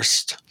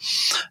first.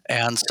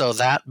 And so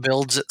that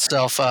builds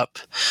itself up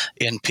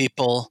in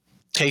people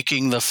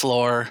taking the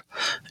floor,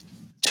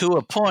 to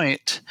a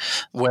point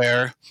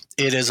where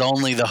it is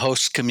only the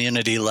host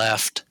community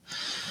left.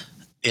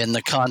 In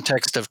the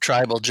context of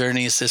tribal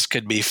journeys, this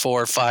could be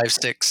 4, 5,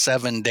 6,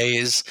 7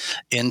 days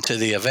into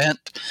the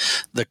event.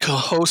 The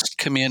host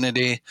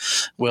community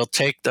will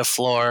take the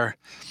floor,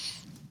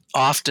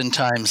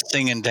 oftentimes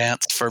sing and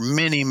dance for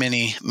many,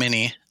 many,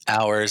 many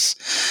hours,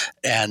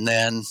 and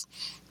then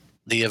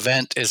the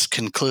event is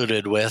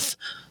concluded with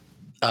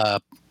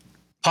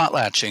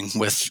potlatching,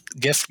 with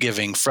gift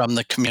giving from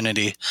the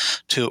community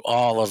to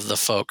all of the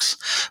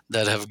folks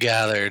that have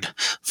gathered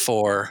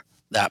for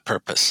that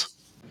purpose.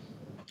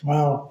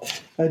 Wow,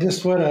 I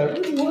just what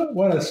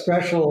a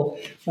special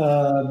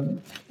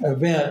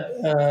event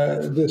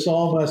this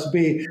all must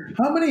be.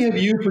 How many have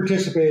you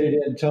participated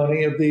in,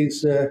 Tony, of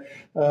these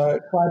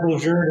tribal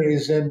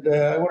journeys? And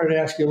I wanted to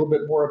ask you a little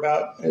bit more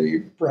about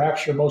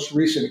perhaps your most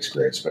recent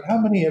experience. But how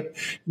many have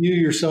you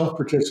yourself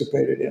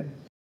participated in?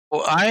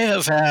 Well, I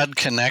have had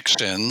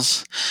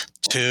connections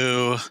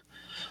to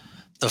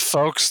the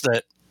folks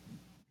that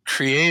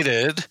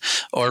created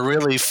or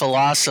really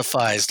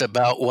philosophized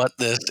about what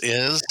this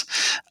is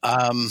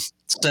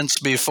since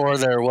before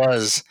there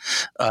was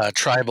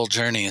tribal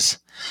journeys.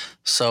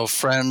 So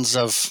friends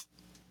of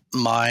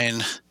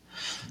mine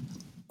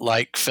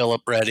like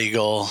Philip Red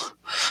Eagle,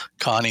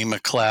 Connie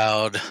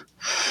McLeod,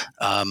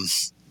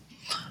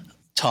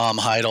 Tom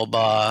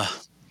Heidelbaugh,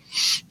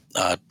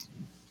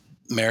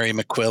 Mary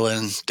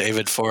McQuillan,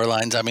 David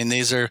Forlines. I mean,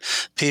 these are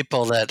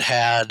people that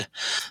had,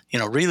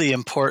 really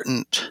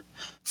important,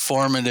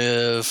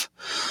 formative,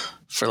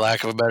 for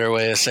lack of a better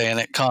way of saying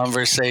it,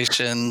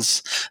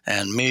 conversations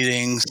and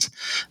meetings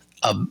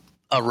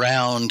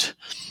around,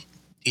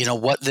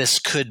 what this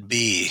could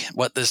be,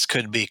 what this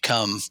could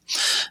become.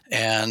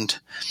 And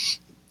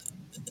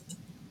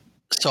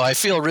so I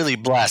feel really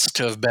blessed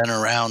to have been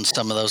around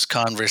some of those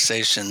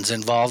conversations,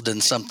 involved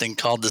in something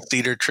called the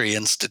Cedar Tree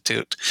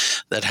Institute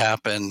that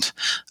happened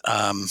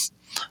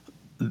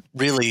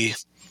really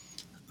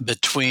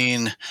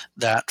between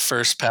that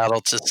first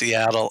paddle to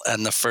Seattle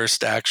and the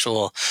first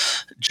actual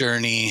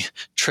journey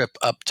trip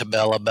up to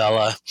Bella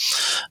Bella.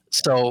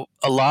 So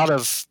a lot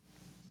of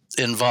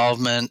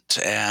involvement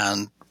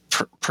and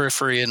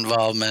periphery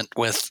involvement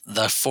with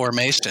the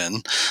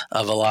formation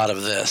of a lot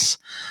of this.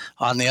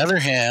 On the other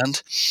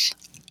hand,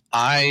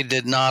 I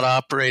did not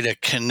operate a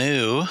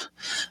canoe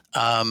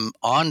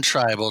on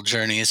tribal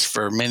journeys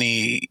for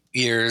many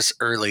years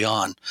early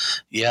on.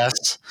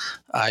 Yes,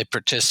 I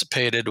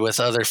participated with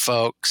other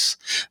folks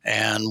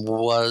and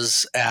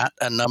was at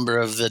a number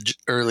of the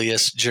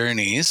earliest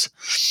journeys,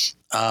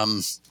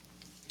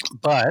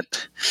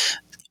 but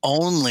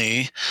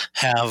only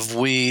have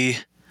we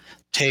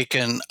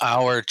taken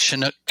our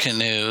Chinook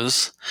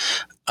canoes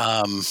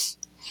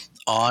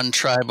on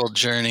tribal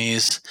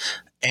journeys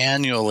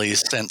annually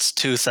since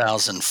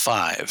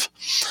 2005.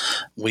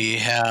 We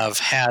have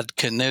had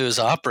canoes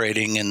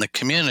operating in the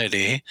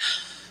community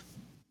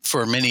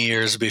for many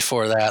years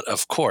before that,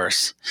 of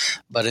course.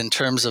 But in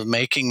terms of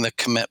making the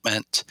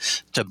commitment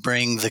to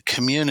bring the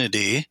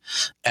community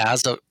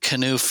as a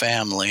canoe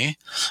family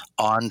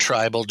on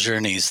tribal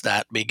journeys,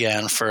 that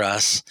began for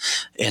us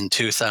in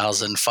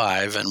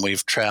 2005, and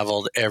we've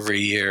traveled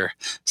every year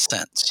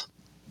since.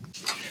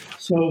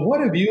 So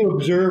what have you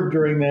observed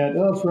during that?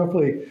 Well, it's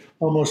roughly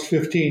almost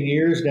 15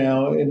 years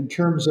now in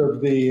terms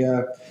of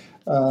the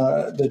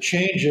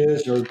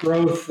changes or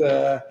growth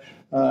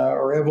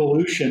or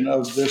evolution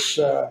of this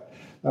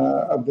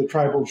of the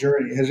tribal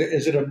journey.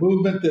 Is it a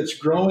movement that's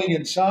growing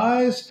in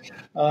size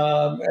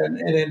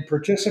and in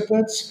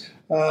participants?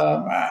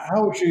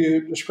 How would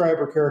you describe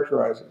or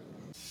characterize it?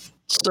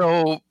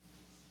 So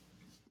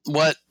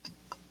what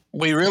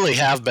we really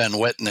have been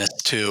witness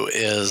to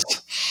is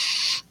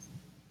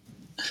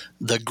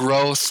the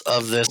growth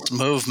of this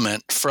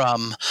movement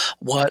from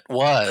what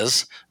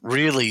was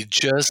really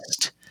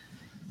just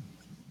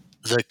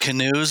the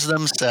canoes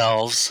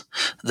themselves,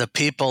 the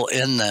people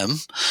in them,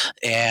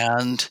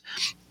 and,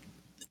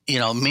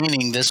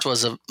 meaning this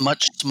was a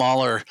much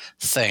smaller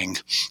thing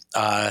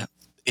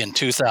in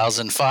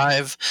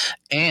 2005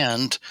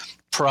 and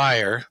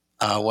prior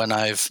when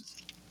I've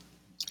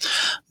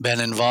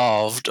been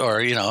involved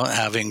or,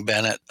 having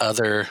been at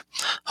other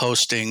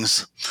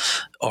hostings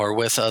or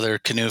with other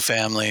canoe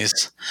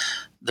families.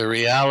 The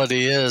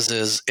reality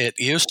is it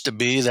used to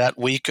be that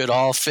we could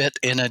all fit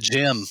in a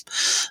gym.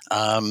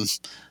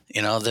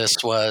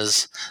 This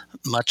was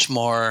much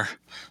more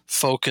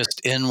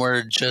focused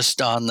inward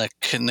just on the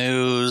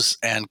canoes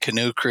and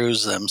canoe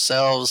crews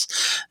themselves,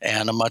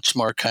 and a much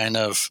more kind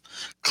of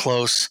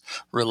close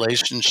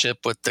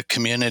relationship with the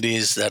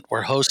communities that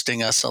were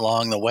hosting us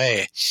along the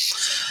way.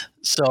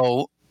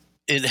 So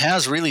it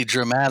has really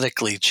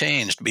dramatically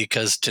changed,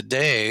 because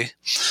today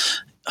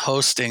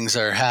hostings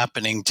are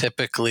happening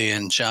typically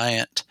in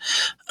giant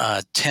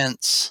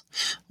tents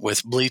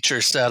with bleacher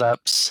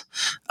setups.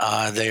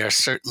 They are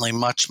certainly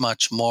much,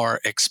 much more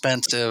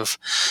expensive.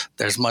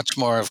 There's much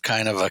more of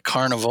kind of a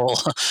carnival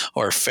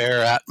or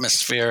fair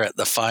atmosphere at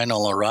the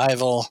final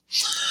arrival,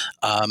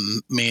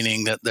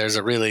 meaning that there's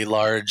a really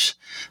large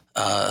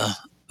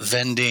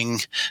vending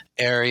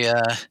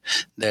area.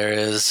 There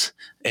is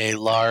a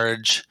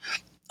large,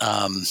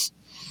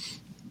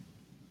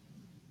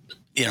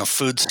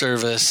 food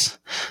service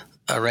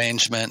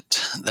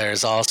arrangement.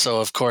 There's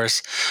also, of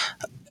course,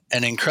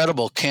 an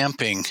incredible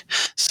camping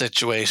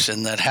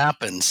situation that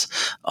happens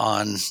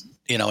on,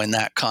 in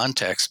that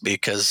context,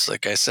 because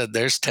like I said,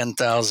 there's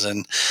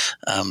 10,000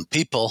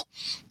 people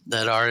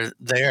that are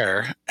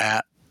there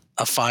at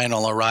a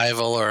final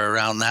arrival or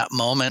around that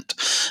moment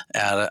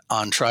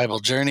on tribal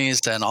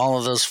journeys. And all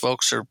of those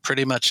folks are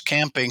pretty much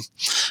camping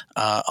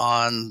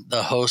on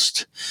the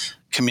host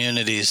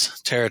community's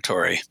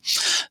territory.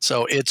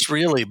 So it's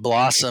really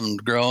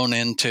blossomed, grown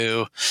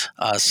into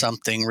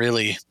something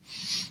really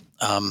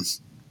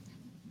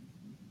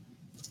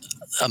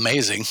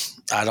amazing.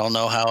 I don't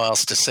know how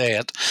else to say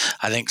it.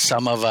 I think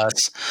some of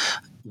us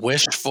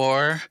wished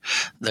for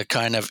the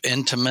kind of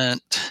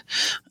intimate,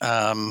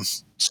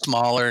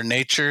 smaller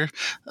nature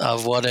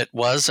of what it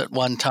was at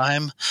one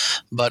time,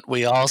 but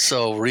we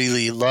also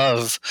really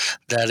love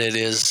that it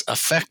is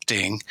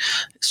affecting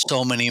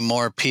so many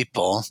more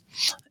people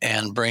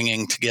and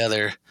bringing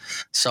together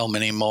so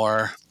many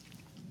more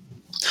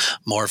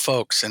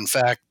folks. In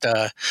fact,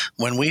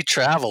 when we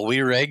travel,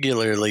 we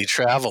regularly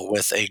travel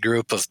with a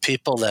group of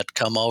people that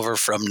come over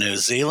from New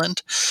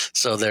Zealand.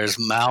 So there's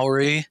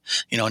Maori,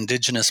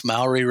 indigenous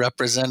Maori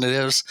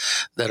representatives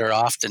that are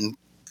often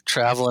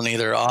traveling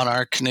either on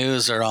our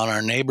canoes or on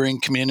our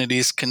neighboring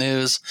communities'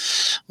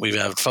 canoes. We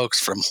have folks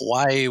from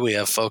Hawaii. We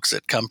have folks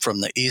that come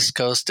from the East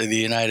Coast of the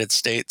United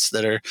States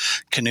that are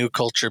canoe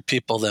culture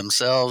people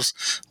themselves.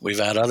 We've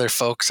had other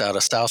folks out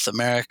of South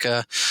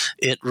America.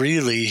 It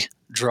really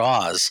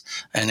draws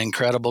an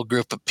incredible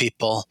group of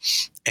people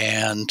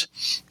and,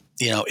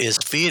 is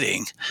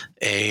feeding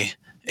a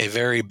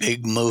very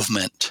big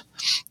movement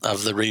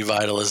of the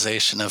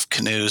revitalization of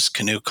canoes,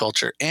 canoe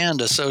culture,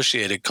 and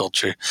associated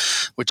culture,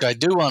 which I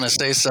do want to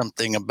say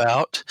something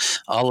about.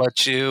 I'll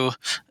let you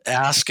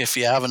ask if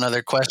you have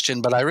another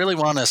question, but I really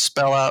want to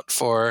spell out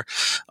for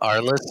our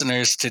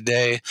listeners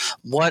today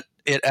what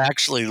it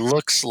actually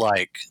looks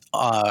like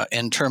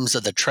in terms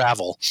of the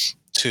travel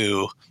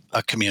to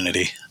a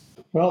community.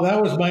 Well,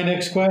 that was my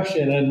next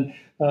question, and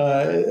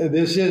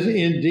this is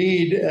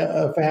indeed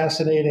a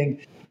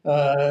fascinating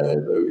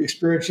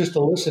experience just to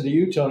listen to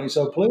you, Tony.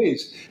 So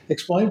please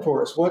explain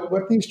for us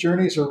what these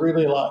journeys are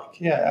really like.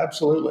 Yeah,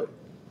 absolutely.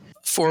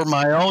 For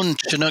my own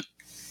Chinook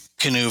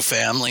canoe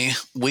family,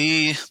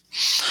 we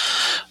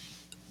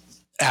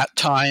at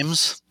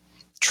times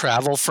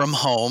travel from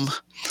home,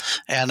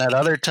 and at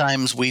other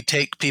times we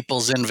take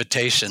people's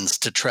invitations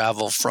to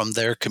travel from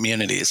their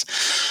communities.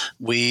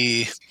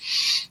 We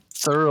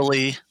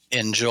thoroughly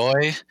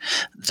enjoy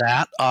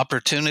that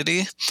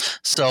opportunity.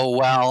 So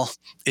while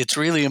it's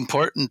really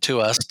important to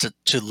us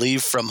to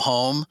leave from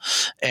home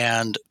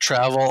and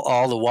travel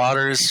all the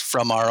waters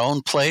from our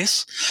own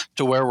place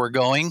to where we're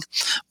going,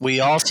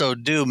 we also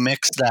do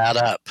mix that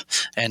up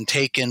and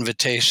take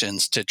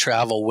invitations to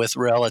travel with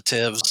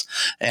relatives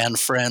and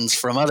friends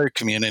from other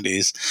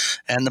communities.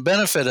 And the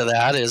benefit of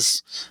that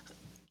is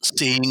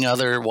seeing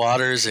other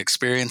waters,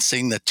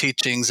 experiencing the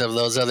teachings of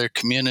those other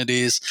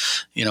communities,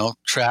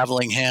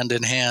 traveling hand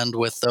in hand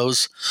with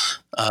those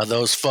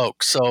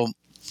folks. So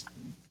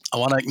I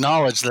want to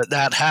acknowledge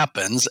that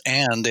happens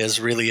and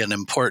is really an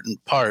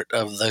important part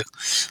of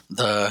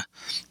the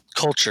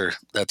culture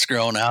that's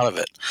grown out of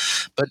it.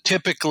 But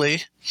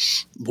typically,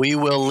 we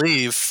will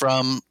leave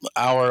from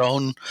our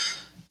own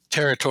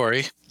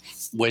territory,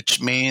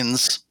 which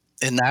means,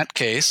 in that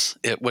case,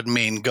 it would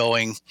mean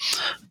going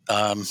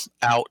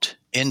out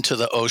into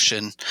the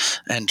ocean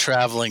and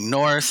traveling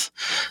north,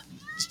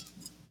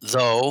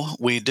 though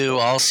we do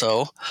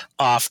also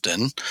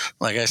often,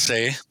 like I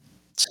say,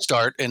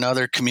 start in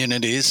other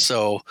communities.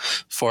 So,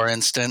 for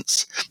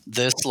instance,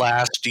 this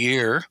last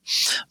year,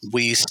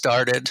 we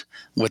started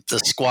with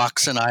the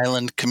Squaxin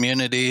Island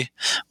community,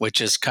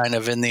 which is kind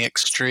of in the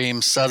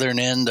extreme southern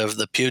end of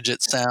the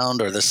Puget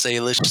Sound or the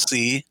Salish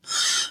Sea.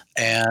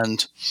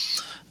 And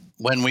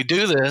when we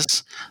do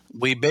this,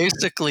 we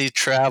basically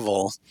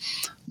travel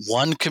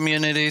one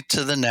community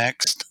to the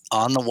next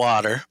on the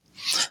water.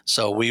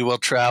 So we will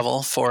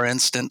travel, for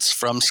instance,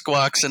 from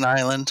Squaxin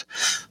Island.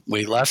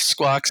 We left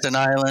Squaxin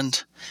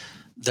Island.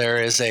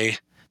 There is a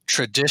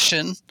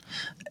tradition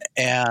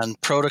and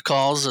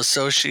protocols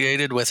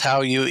associated with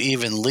how you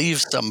even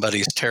leave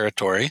somebody's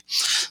territory.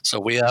 So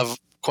we have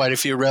quite a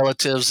few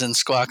relatives in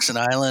Squaxin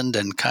Island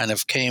and kind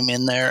of came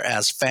in there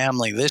as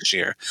family this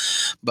year.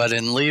 But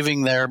in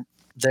leaving their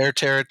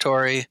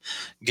territory,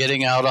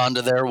 getting out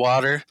onto their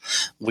water,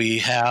 we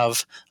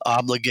have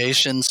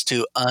obligations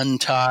to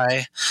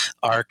untie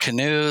our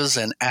canoes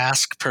and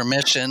ask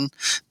permission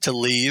to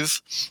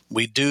leave.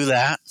 We do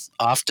that.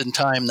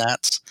 Oftentimes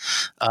that's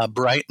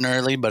bright and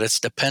early, but it's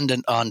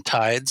dependent on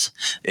tides.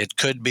 It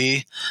could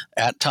be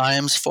at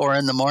times 4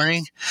 a.m,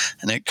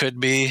 and it could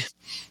be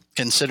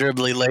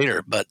considerably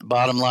later. But the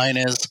bottom line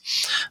is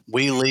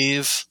we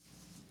leave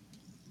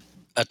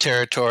a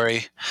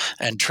territory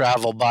and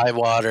travel by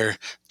water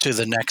to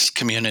the next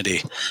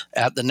community.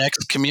 At the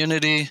next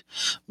community,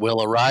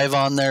 we'll arrive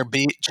on their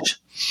beach.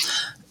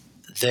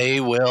 They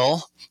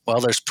will, well,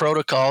 there's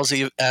protocols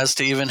as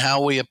to even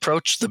how we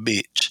approach the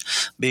beach,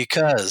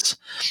 because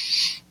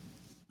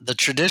the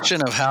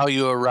tradition of how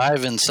you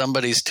arrive in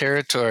somebody's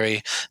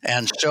territory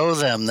and show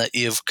them that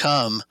you've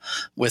come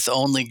with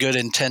only good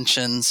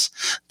intentions,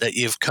 that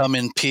you've come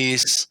in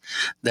peace,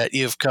 that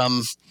you've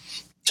come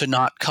to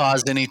not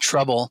cause any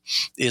trouble,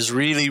 is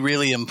really,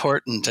 really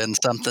important, and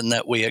something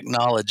that we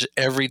acknowledge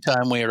every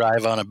time we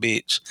arrive on a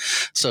beach.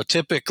 So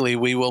typically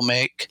we will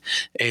make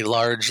a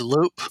large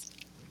loop.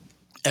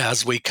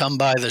 As we come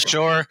by the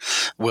shore,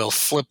 we'll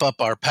flip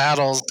up our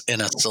paddles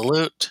in a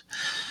salute.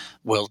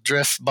 We'll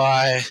drift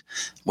by,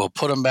 we'll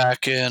put them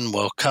back in,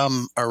 we'll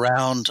come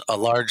around a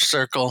large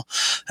circle,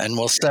 and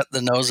we'll set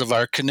the nose of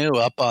our canoe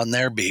up on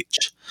their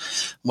beach.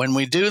 When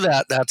we do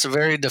that, that's a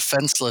very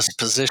defenseless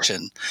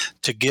position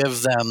to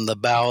give them the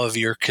bow of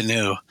your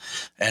canoe,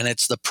 and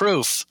it's the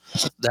proof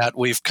that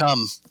we've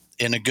come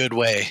in a good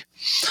way.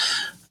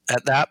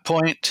 At that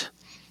point,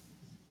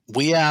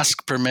 we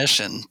ask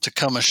permission to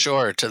come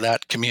ashore to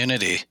that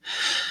community.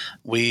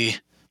 We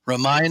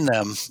remind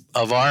them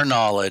of our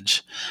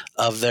knowledge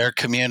of their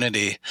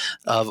community,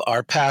 of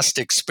our past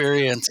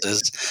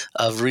experiences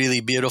of really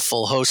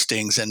beautiful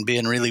hostings and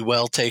being really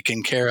well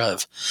taken care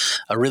of.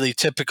 A really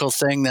typical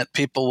thing that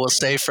people will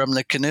say from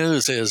the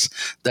canoes is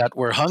that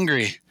we're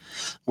hungry,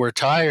 we're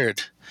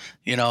tired,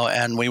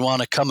 and we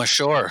want to come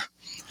ashore.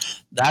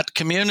 That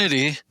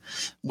community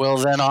will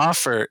then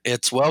offer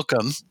its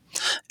welcome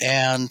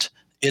and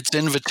its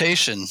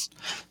invitation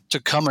to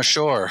come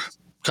ashore.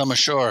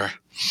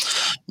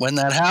 When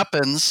that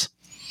happens,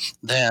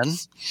 then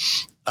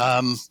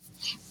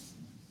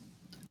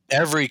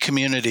every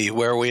community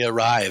where we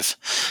arrive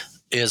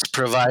is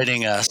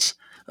providing us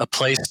a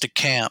place to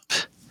camp.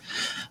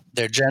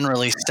 They're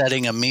generally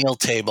setting a meal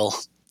table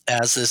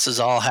as this is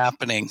all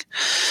happening.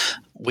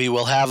 We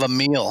will have a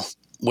meal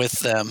with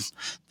them.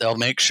 They'll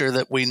make sure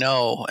that we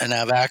know and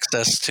have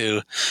access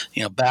to,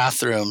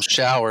 bathrooms,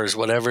 showers,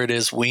 whatever it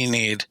is we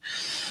need.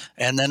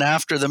 And then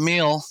after the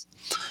meal,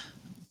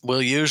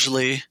 we'll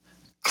usually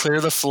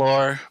clear the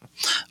floor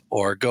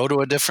or go to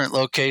a different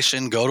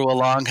location, go to a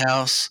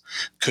longhouse,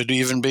 could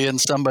even be in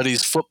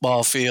somebody's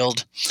football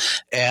field,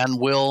 and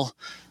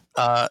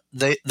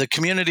the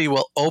community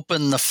will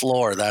open the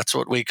floor. That's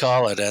what we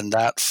call it. And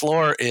that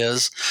floor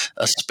is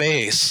a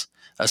space,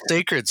 a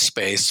sacred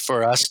space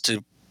for us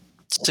to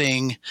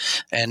sing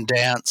and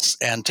dance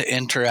and to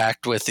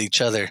interact with each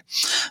other.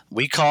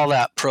 We call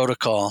that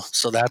protocol.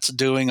 So that's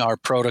doing our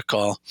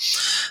protocol.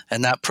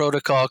 And that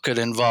protocol could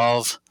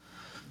involve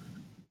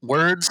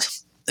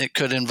words. It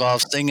could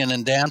involve singing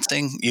and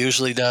dancing,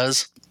 usually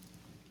does.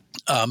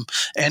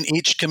 And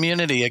each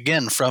community,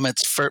 again, from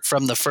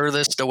the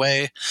furthest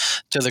away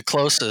to the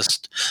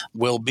closest,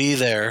 will be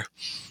there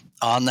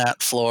on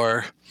that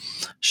floor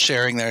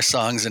sharing their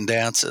songs and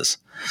dances.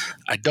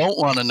 I don't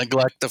want to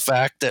neglect the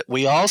fact that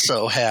we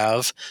also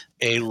have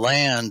a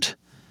land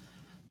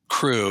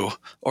crew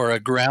or a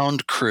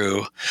ground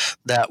crew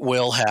that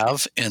will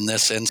have, in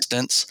this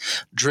instance,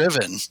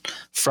 driven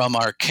from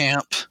our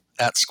camp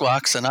at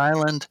Squaxin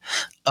Island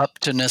up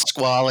to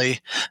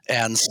Nisqually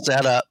and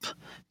set up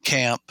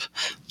camp,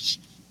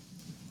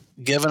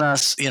 given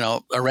us,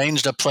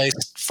 arranged a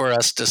place for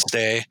us to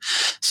stay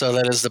so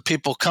that as the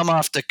people come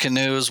off the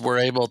canoes, we're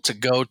able to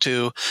go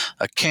to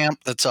a camp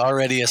that's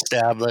already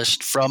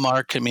established from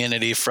our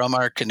community, from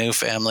our canoe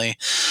family,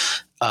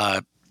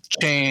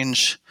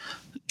 change,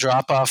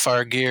 drop off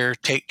our gear,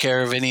 take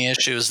care of any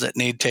issues that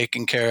need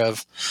taken care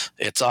of.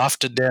 It's off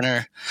to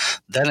dinner.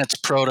 Then it's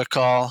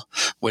protocol,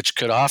 which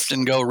could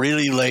often go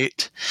really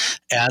late.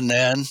 And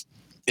then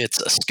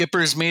it's a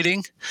skipper's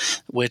meeting,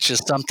 which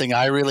is something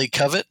I really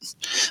covet,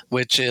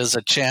 which is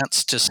a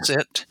chance to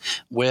sit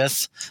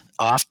with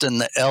often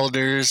the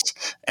elders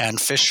and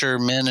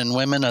fishermen and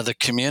women of the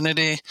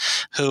community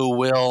who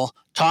will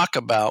talk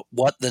about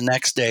what the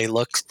next day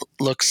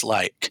looks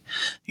like.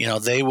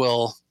 They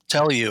will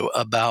tell you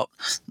about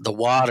the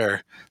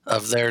water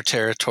of their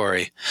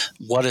territory,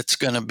 what it's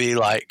going to be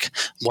like,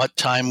 what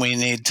time we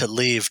need to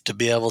leave to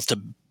be able to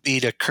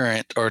beat a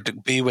current or to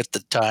be with the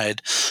tide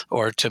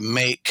or to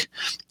make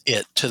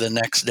it to the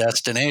next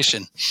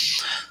destination.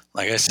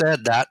 Like I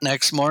said, that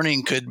next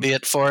morning could be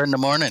at 4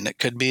 a.m. It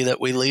could be that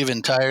we leave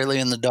entirely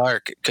in the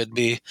dark. It could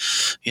be,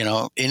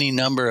 any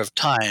number of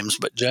times,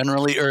 but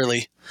generally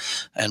early,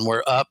 and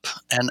we're up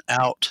and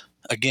out.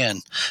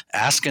 Again,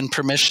 asking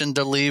permission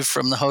to leave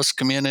from the host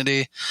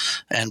community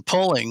and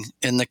pulling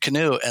in the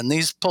canoe. And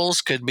these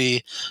pulls could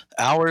be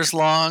hours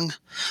long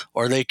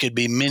or they could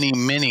be many,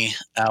 many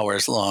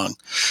hours long.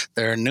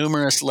 There are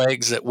numerous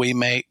legs that we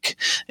make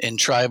in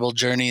tribal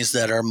journeys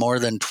that are more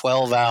than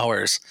 12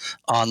 hours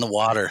on the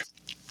water.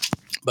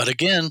 But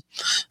again,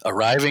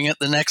 arriving at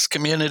the next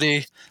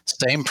community,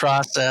 same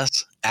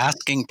process,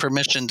 asking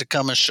permission to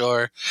come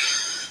ashore,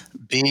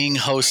 being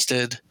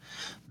hosted,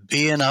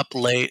 being up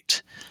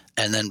late,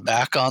 and then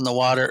back on the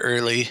water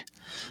early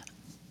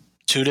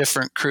two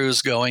different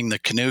crews going, the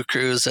canoe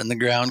crews and the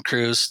ground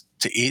crews,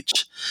 to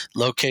each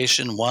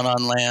location, one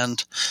on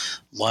land,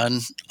 one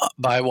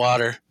by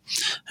water.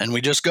 And we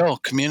just go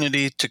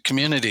community to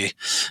community.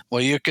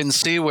 Well, you can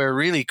see where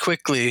really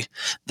quickly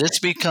this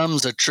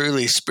becomes a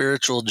truly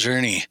spiritual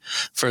journey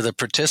for the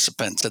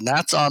participants. And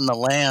that's on the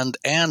land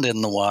and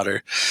in the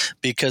water,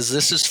 because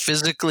this is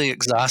physically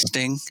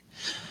exhausting.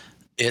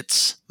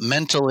 It's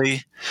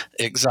mentally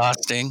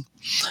exhausting.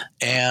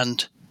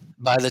 And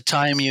by the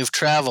time you've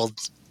traveled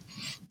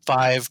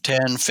 5,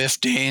 10,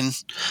 15,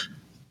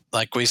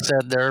 like we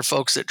said, there are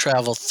folks that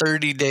travel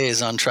 30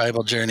 days on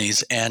tribal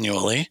journeys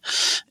annually.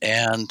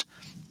 And,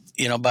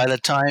 by the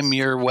time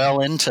you're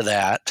well into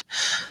that,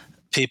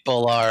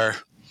 people are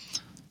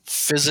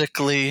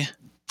physically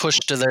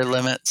pushed to their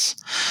limits.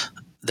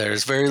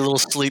 There's very little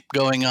sleep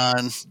going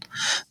on.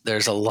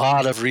 There's a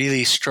lot of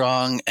really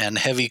strong and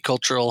heavy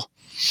cultural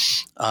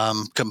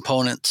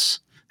components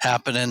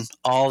happening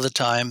all the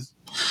time.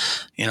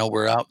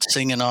 We're out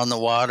singing on the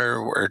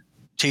water. We're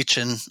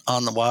teaching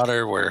on the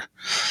water. We're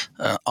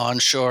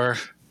onshore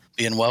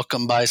being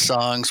welcomed by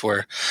songs.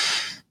 We're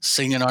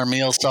singing our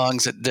meal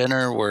songs at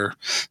dinner. We're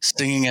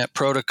singing at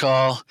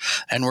protocol,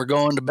 and we're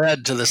going to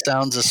bed to the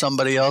sounds of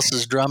somebody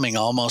else's drumming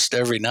almost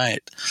every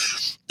night.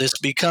 This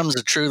becomes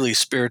a truly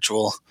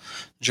spiritual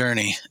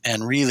journey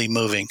and really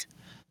moving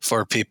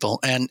for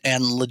people, and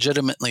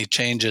legitimately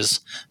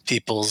changes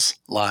people's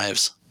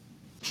lives.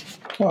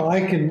 Well,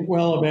 I can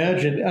well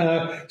imagine.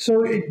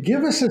 So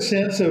give us a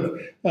sense of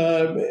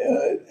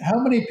how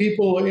many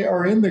people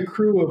are in the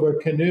crew of a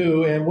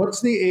canoe, and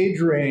what's the age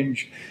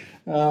range?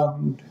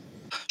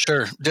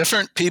 Sure.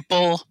 Different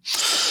people,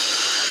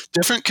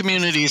 different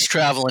communities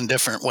travel in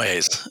different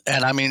ways.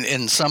 And I mean,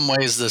 in some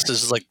ways, this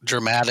is like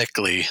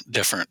dramatically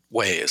different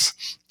ways.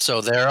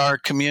 So there are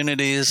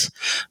communities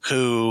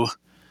who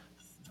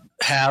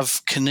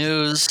have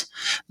canoes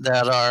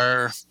that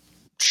are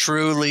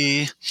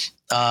truly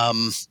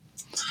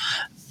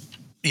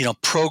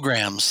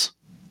programs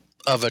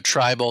of a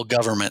tribal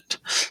government.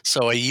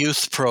 So a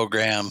youth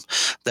program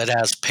that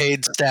has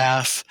paid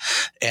staff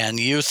and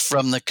youth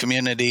from the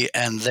community,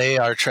 and they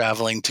are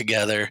traveling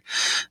together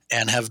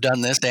and have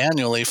done this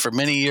annually for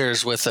many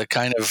years with a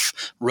kind of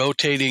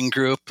rotating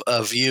group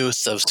of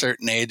youth of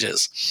certain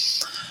ages.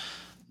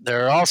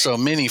 There are also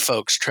many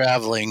folks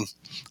traveling,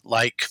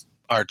 like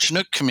our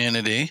Chinook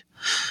community,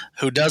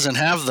 who doesn't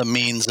have the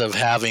means of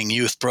having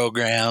youth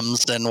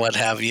programs and what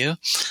have you.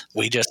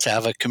 We just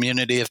have a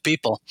community of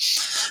people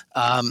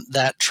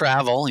that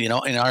travel. In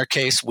our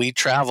case, we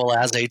travel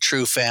as a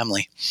true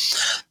family.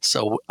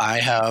 So we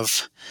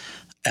have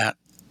at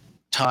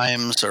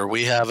times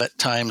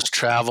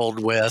traveled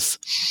with,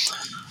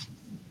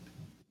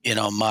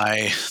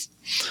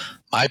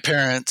 my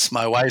parents,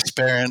 my wife's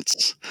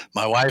parents,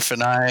 my wife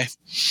and I,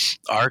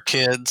 our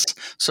kids.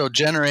 So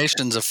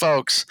generations of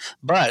folks.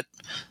 But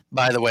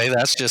by the way,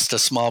 that's just a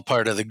small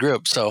part of the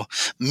group. So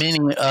many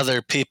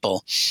other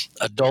people,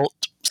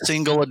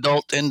 single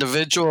adult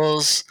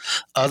individuals,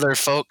 other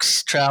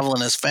folks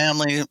traveling as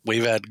family.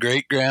 We've had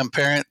great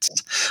grandparents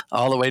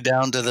all the way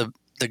down to the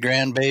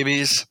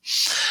grandbabies.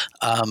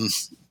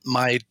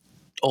 My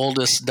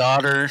oldest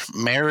daughter,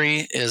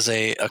 Mary, is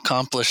a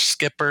accomplished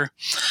skipper,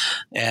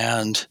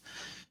 and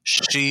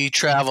she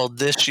traveled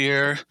this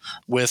year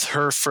with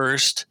her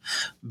first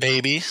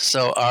baby,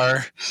 so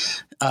our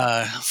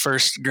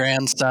first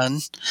grandson,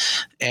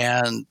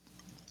 and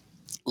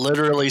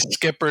literally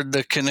skippered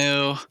the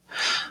canoe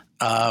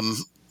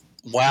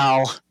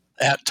while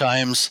at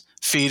times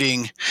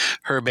feeding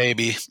her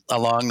baby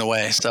along the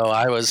way. So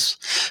I was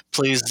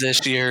pleased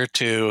this year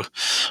to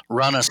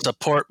run a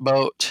support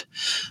boat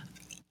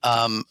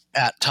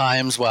at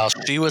times while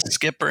she was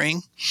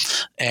skippering,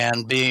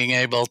 and being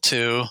able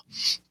to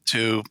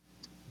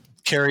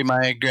carry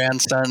my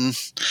grandson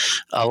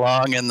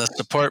along in the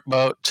support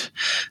boat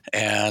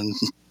and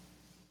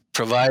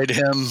provide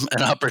him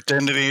an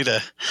opportunity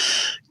to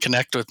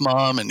connect with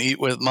mom and eat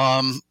with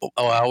mom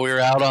while we were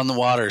out on the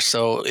water.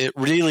 So it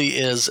really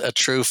is a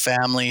true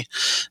family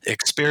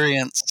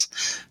experience.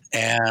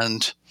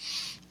 And,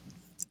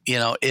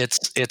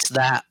 it's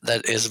that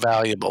is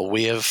valuable.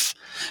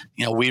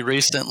 We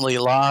recently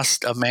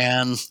lost a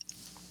man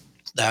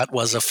that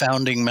was a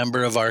founding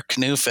member of our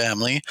canoe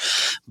family,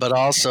 but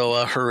also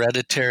a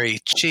hereditary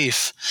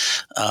chief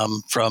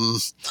from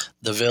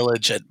the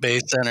village at Bay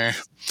Center.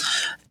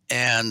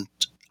 And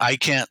I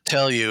can't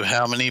tell you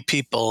how many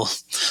people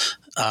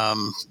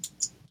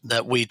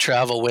that we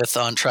travel with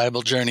on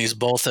tribal journeys,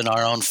 both in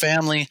our own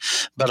family,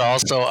 but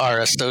also our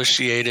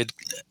associated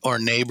or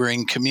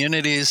neighboring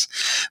communities,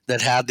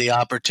 that had the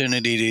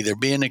opportunity to either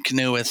be in a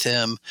canoe with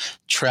him,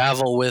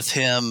 travel with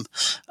him,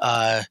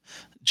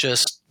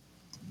 just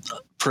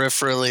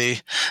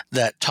peripherally,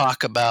 that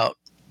talk about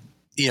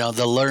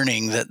the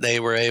learning that they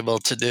were able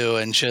to do,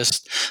 and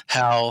just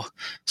how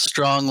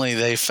strongly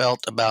they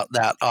felt about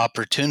that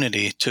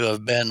opportunity to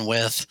have been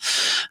with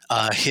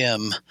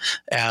him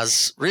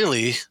as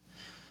really,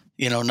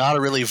 not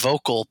a really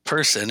vocal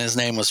person. His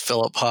name was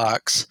Philip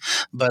Hawks,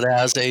 but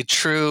as a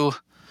true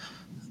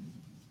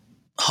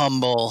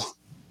humble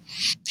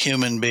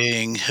human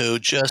being who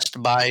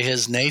just by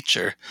his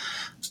nature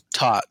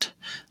taught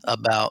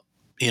about,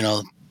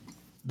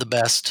 the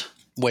best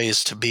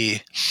ways to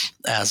be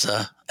as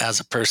a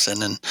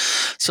person. And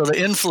so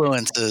the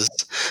influences,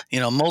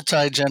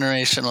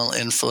 multi-generational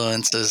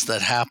influences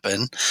that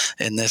happen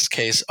in this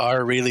case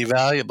are really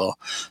valuable.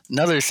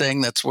 Another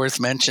thing that's worth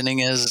mentioning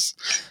is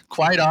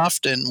quite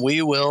often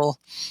we will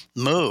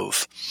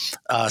move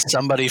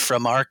somebody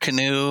from our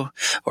canoe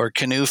or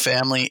canoe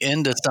family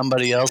into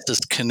somebody else's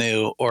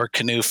canoe or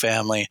canoe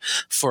family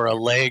for a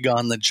leg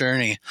on the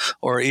journey,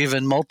 or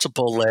even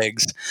multiple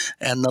legs.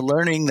 And the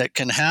learning that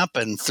can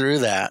happen through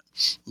that,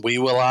 we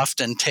will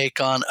often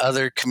take on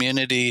other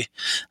community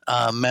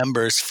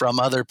members from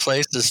other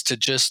places to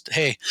just,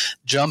 hey,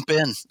 jump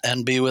in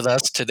and be with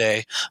us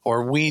today,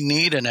 or we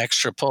need an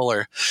extra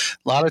puller.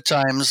 A lot of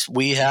times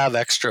we have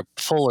extra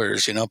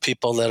pullers,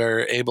 people that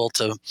are able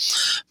to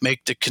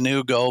make the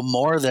canoe go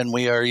more than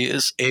we are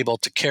able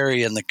to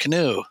carry in the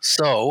canoe.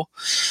 So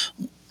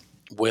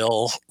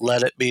we'll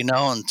let it be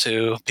known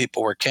to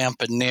people we're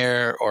camping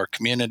near or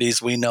communities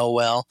we know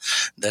well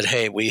that,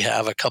 hey, we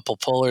have a couple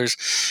pullers.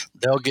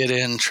 They'll get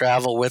in,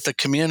 travel with a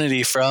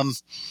community from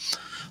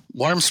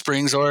Warm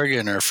Springs,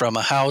 Oregon, or from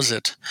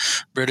Ahousaht,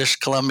 British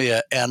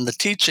Columbia. And the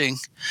teaching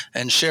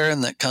and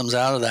sharing that comes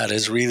out of that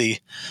is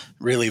really,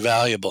 really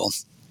valuable.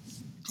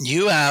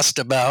 You asked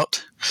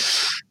about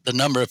the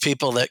number of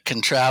people that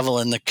can travel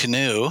in the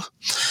canoe,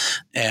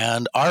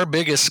 and our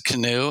biggest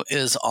canoe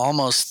is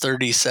almost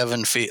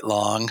 37 feet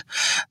long.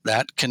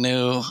 That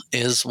canoe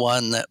is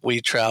one that we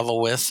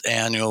travel with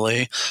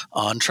annually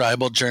on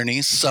tribal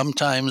journeys.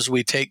 Sometimes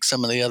we take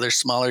some of the other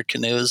smaller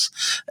canoes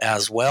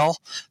as well.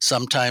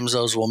 Sometimes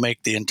those will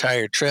make the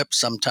entire trip.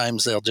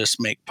 Sometimes they'll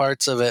just make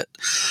parts of it.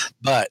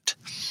 But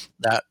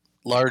that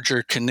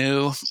larger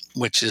canoe,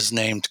 which is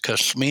named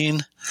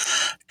Kashmin,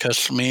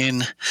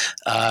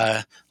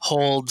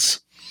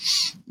 holds,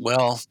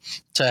 well,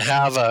 to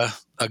have a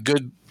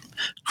good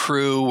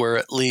crew, we're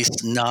at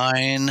least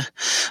 9,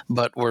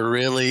 but we're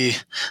really,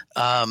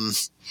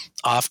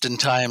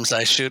 oftentimes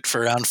I shoot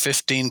for around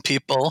 15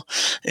 people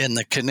in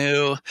the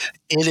canoe.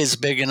 It is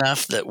big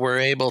enough that we're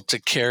able to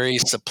carry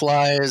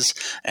supplies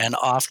and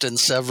often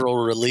several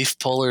relief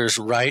pullers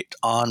right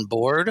on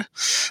board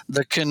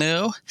the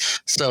canoe.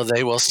 So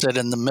they will sit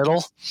in the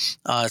middle.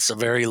 It's a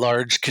very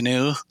large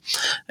canoe,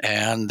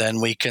 and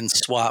then we can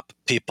swap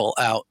people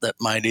out that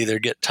might either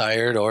get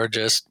tired or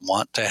just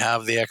want to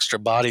have the extra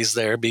bodies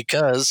there,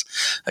 because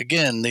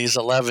again, these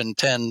 11,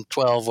 10,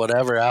 12,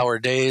 whatever hour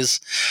days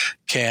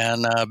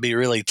can be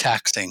really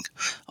taxing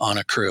on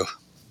a crew.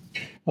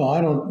 Oh,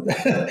 I don't.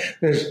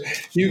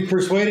 You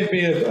persuaded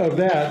me of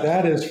that.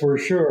 That is for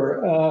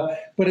sure.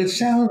 But it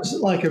sounds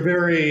like a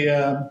very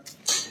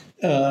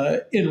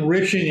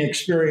enriching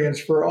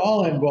experience for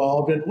all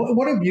involved. And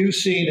what have you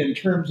seen in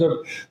terms of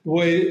the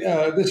way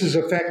this has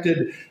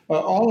affected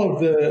all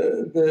of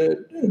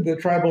the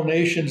tribal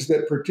nations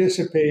that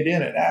participate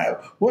in it?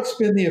 What's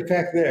been the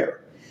effect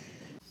there?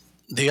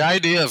 The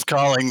idea of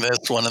calling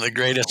this one of the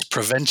greatest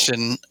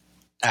prevention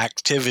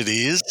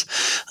activities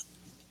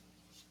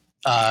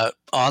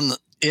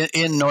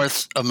in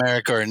North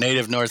America or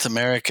Native North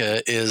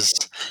America is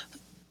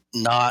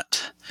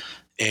not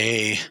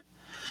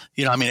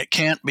it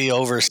can't be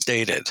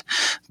overstated,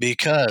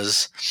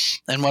 because,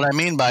 and what I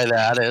mean by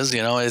that is,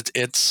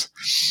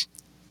 it's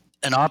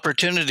an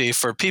opportunity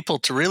for people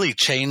to really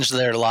change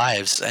their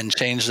lives and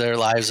change their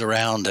lives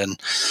around. And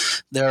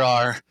there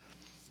are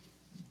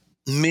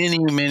many,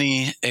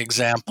 many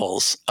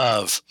examples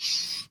of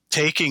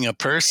taking a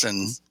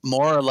person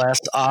more or less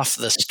off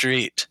the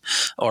street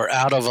or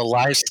out of a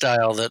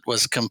lifestyle that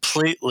was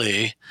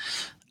completely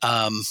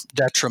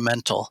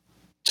detrimental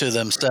to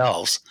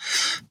themselves,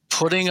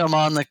 putting them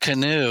on the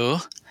canoe,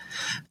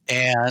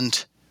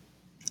 and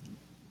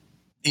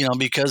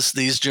because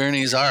these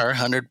journeys are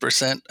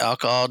 100%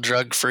 alcohol,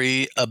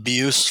 drug-free,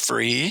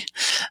 abuse-free,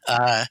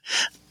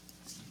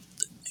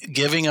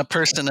 giving a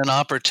person an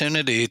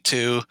opportunity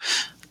to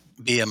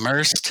be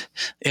immersed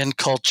in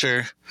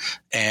culture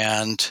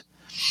and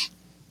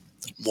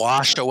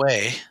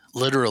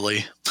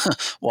literally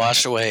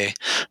wash away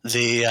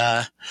the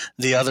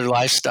other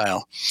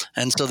lifestyle.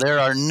 And so there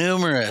are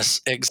numerous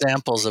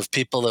examples of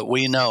people that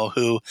we know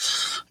who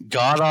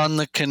got on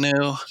the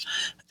canoe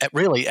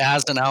really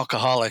as an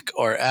alcoholic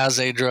or as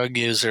a drug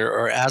user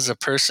or as a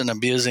person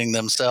abusing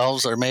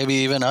themselves, or maybe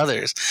even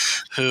others,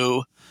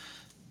 who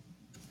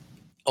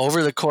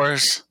over the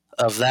course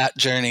of that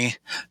journey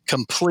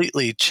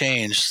completely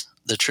changed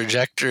the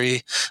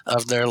trajectory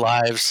of their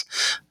lives,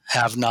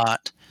 have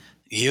not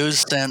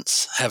used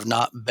since, have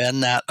not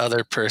been that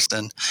other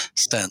person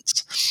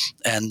since.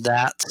 And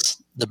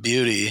that's the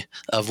beauty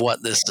of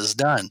what this has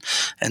done.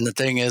 And the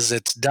thing is,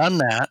 it's done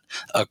that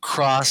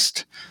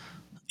across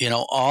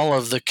all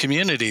of the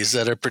communities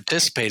that are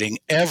participating.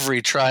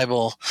 Every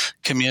tribal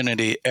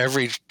community,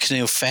 every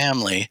canoe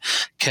family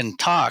can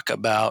talk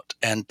about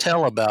and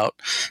tell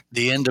about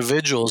the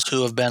individuals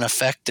who have been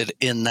affected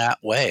in that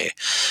way.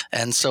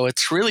 And so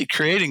it's really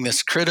creating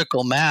this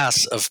critical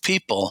mass of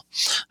people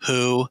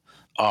who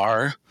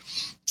are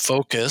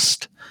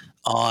focused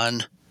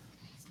on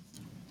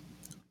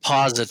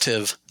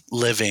positive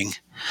living,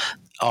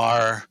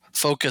 are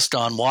focused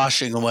on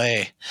washing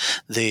away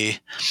the,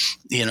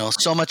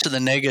 so much of the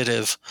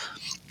negative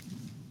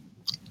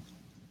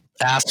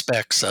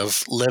aspects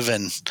of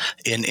living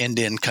in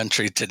Indian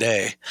country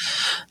today.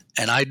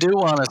 And I do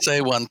want to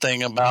say one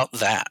thing about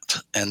that,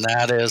 and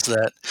that is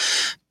that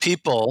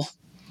people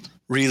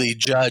really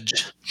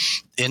judge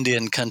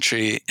Indian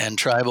country and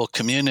tribal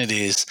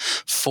communities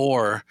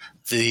for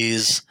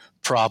these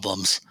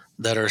problems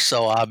that are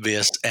so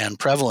obvious and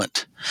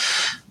prevalent.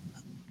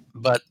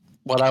 But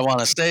what I want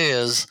to say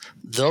is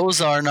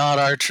those are not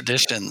our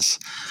traditions.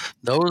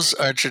 Those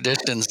are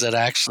traditions that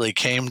actually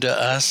came to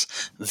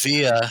us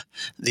via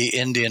the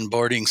Indian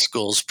boarding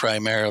schools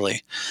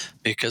primarily,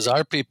 because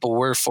our people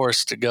were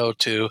forced to go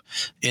to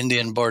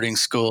Indian boarding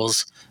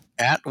schools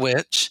at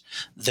which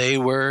they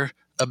were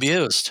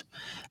abused,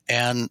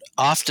 and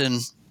often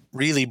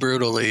really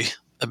brutally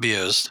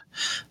abused.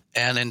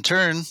 And in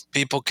turn,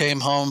 people came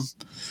home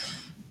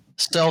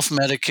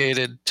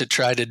self-medicated to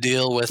try to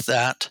deal with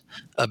that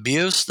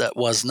abuse that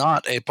was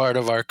not a part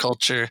of our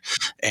culture.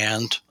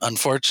 And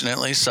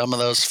unfortunately, some of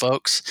those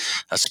folks,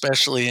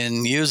 especially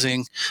in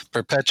using,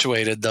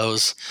 perpetuated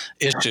those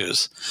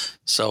issues.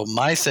 So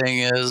my thing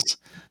is,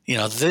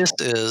 this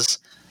is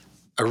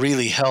a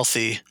really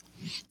healthy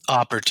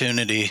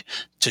opportunity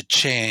to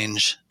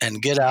change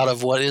and get out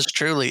of what is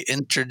truly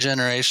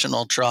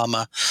intergenerational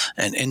trauma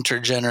and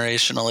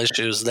intergenerational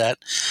issues that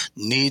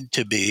need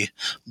to be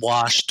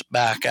washed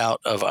back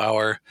out of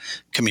our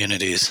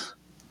communities.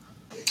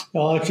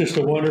 Well, it's just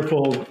a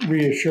wonderful,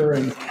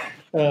 reassuring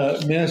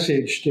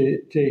message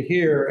to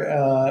hear.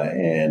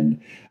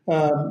 And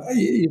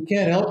you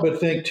can't help but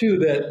think, too,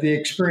 that the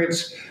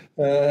experience,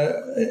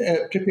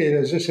 particularly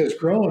as this has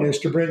grown, is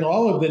to bring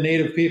all of the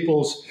Native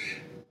peoples,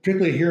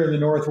 particularly here in the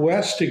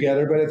Northwest,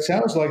 together. But it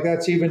sounds like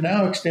that's even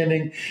now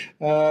extending,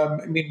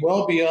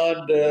 well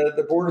beyond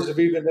the borders of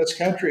even this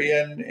country,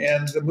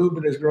 and the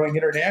movement is growing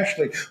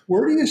internationally.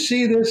 Where do you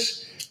see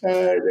this?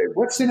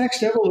 What's the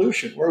next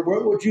evolution?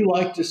 What would you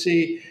like to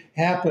see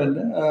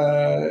happen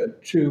where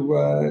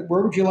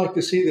would you like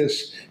to see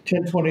this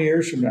 10, 20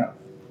 years from now?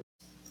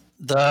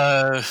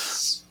 The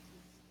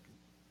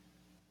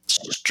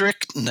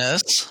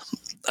strictness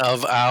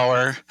of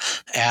our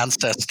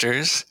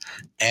ancestors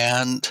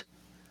and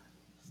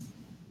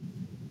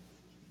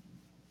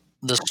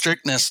the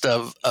strictness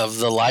of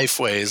the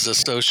lifeways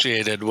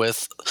associated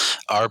with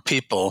our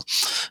people.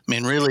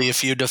 Really,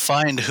 if you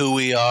defined who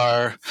we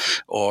are,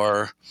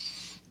 or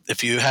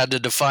if you had to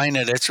define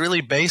it, it's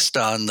really based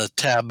on the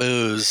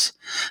taboos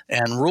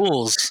and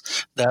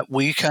rules that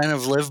we kind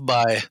of live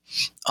by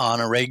on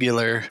a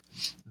regular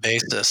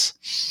basis.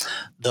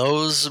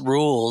 Those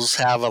rules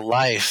have a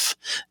life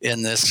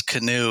in this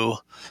canoe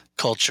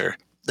culture.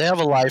 They have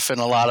a life in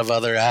a lot of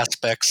other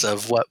aspects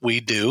of what we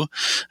do,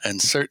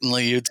 and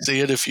certainly you'd see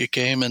it if you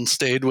came and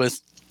stayed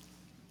with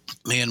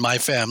me and my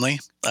family,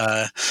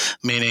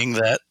 meaning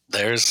that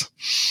there's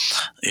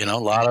a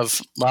lot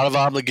of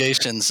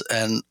obligations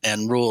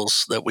and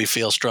rules that we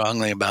feel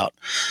strongly about.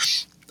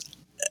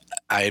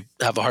 I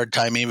have a hard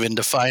time even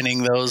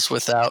defining those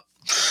without,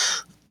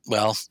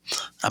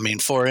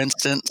 for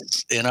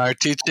instance, in our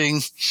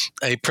teaching,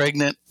 a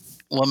pregnant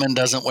woman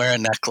doesn't wear a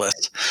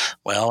necklace.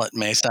 Well, it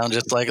may sound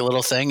just like a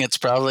little thing. It's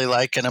probably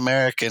like an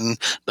American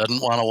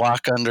doesn't want to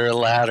walk under a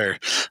ladder,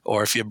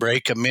 or if you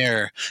break a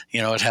mirror,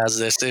 it has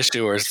this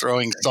issue, or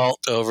throwing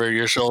salt over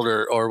your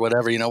shoulder or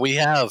whatever. We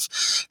have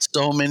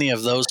so many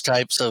of those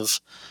types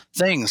of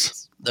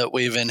things that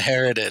we've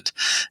inherited,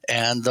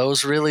 and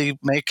those really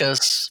make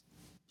us,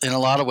 in a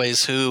lot of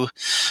ways, who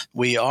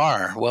we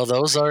are. Well,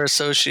 those are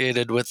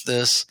associated with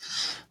this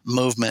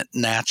movement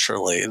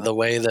naturally, the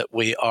way that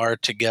we are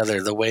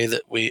together, the way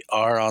that we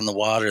are on the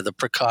water, the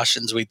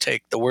precautions we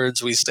take, the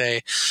words we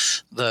say,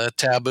 the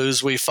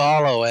taboos we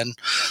follow. And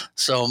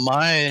so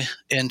my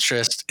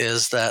interest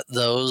is that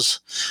those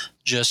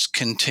just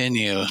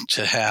continue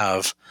to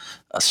have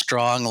a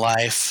strong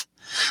life,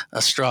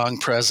 a strong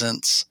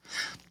presence.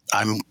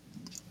 I'm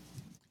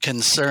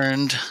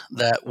concerned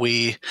that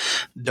we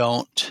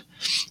don't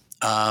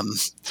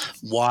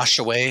wash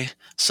away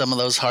some of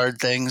those hard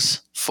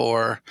things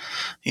for,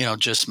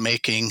 just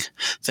making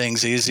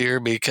things easier,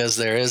 because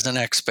there is an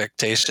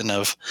expectation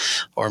of,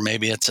 or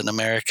maybe it's an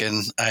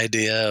American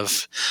idea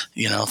of,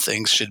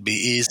 things should be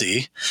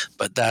easy,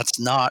 but that's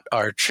not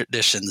our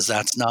traditions.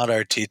 That's not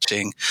our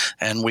teaching.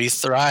 And we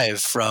thrive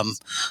from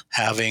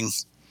having,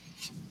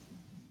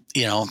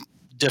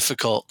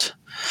 difficult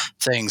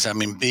things.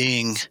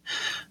 Being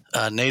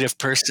a Native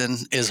person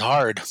is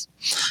hard,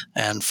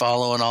 and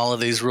following all of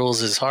these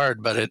rules is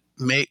hard, but it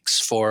makes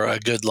for a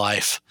good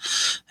life,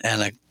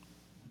 and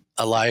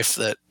a life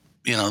that,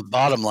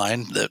 bottom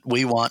line, that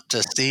we want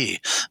to see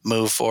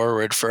move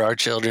forward for our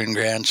children,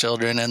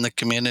 grandchildren, and the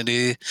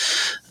community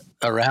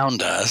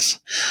around us.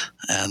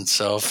 And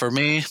so for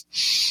me,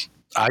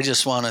 I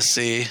just want to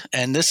see,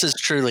 and this is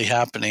truly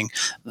happening,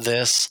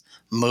 this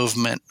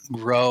movement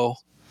grow,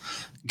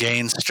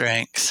 gain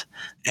strength,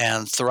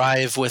 and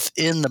thrive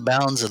within the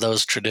bounds of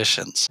those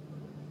traditions.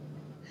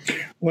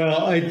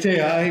 Well, I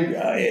tell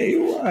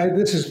you,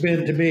 this has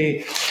been to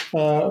me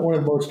one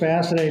of the most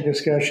fascinating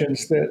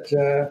discussions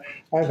that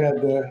I've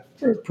had the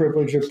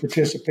privilege of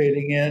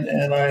participating in,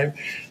 and I'm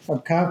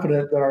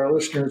confident that our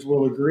listeners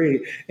will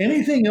agree.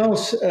 Anything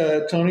else,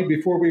 Tony,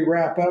 before we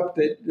wrap up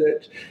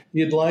that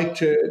you'd like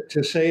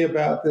to say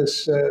about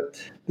this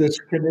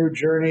canoe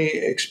journey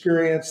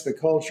experience, the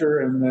culture,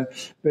 and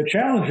the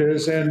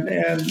challenges and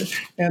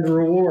the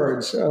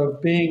rewards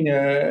of being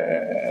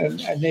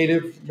a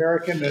Native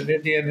American and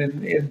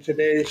Indian in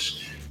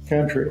today's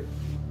country?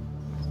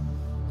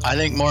 I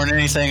think more than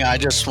anything, I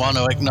just want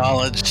to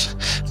acknowledge,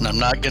 and I'm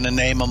not going to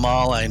name them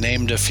all, I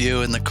named a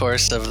few in the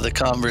course of the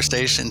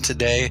conversation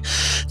today,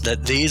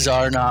 that these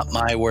are not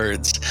my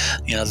words.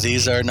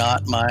 These are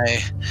not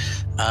my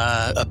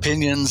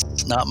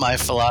opinions, not my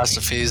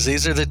philosophies.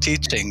 These are the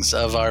teachings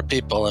of our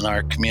people and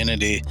our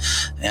community,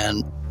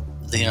 and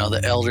the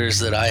elders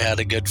that I had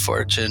the good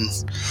fortune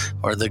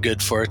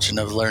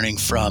of learning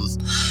from.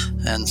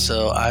 And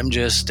so I'm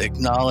just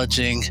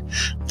acknowledging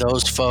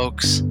those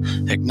folks,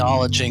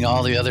 acknowledging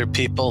all the other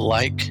people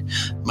like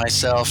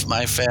myself,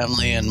 my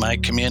family, and my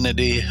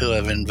community who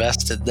have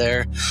invested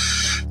their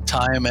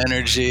time,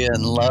 energy,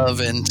 and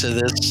love into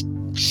this,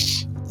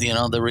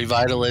 the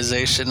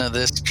revitalization of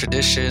this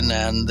tradition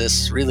and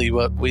this really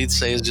what we'd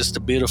say is just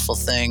a beautiful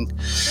thing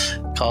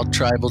called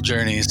Tribal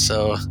Journeys.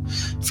 So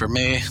for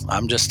me,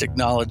 I'm just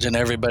acknowledging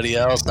everybody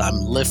else. I'm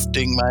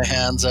lifting my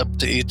hands up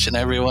to each and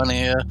every one of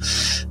you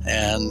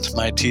and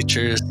my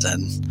teachers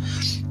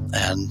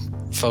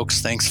and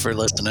folks, thanks for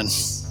listening.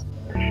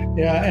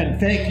 Yeah, and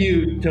thank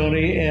you,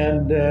 Tony.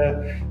 And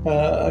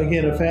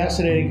again, a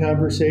fascinating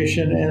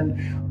conversation,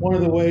 and one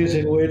of the ways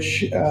in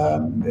which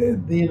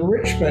the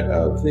enrichment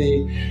of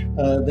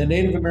the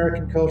Native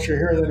American culture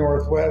here in the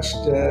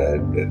Northwest,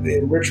 the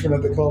enrichment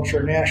of the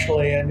culture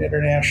nationally and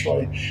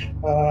internationally,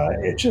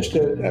 it's just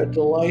a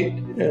delight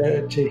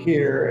to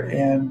hear.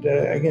 And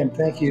again,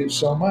 thank you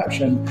so much.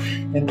 And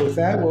with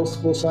that,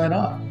 we'll sign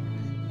off.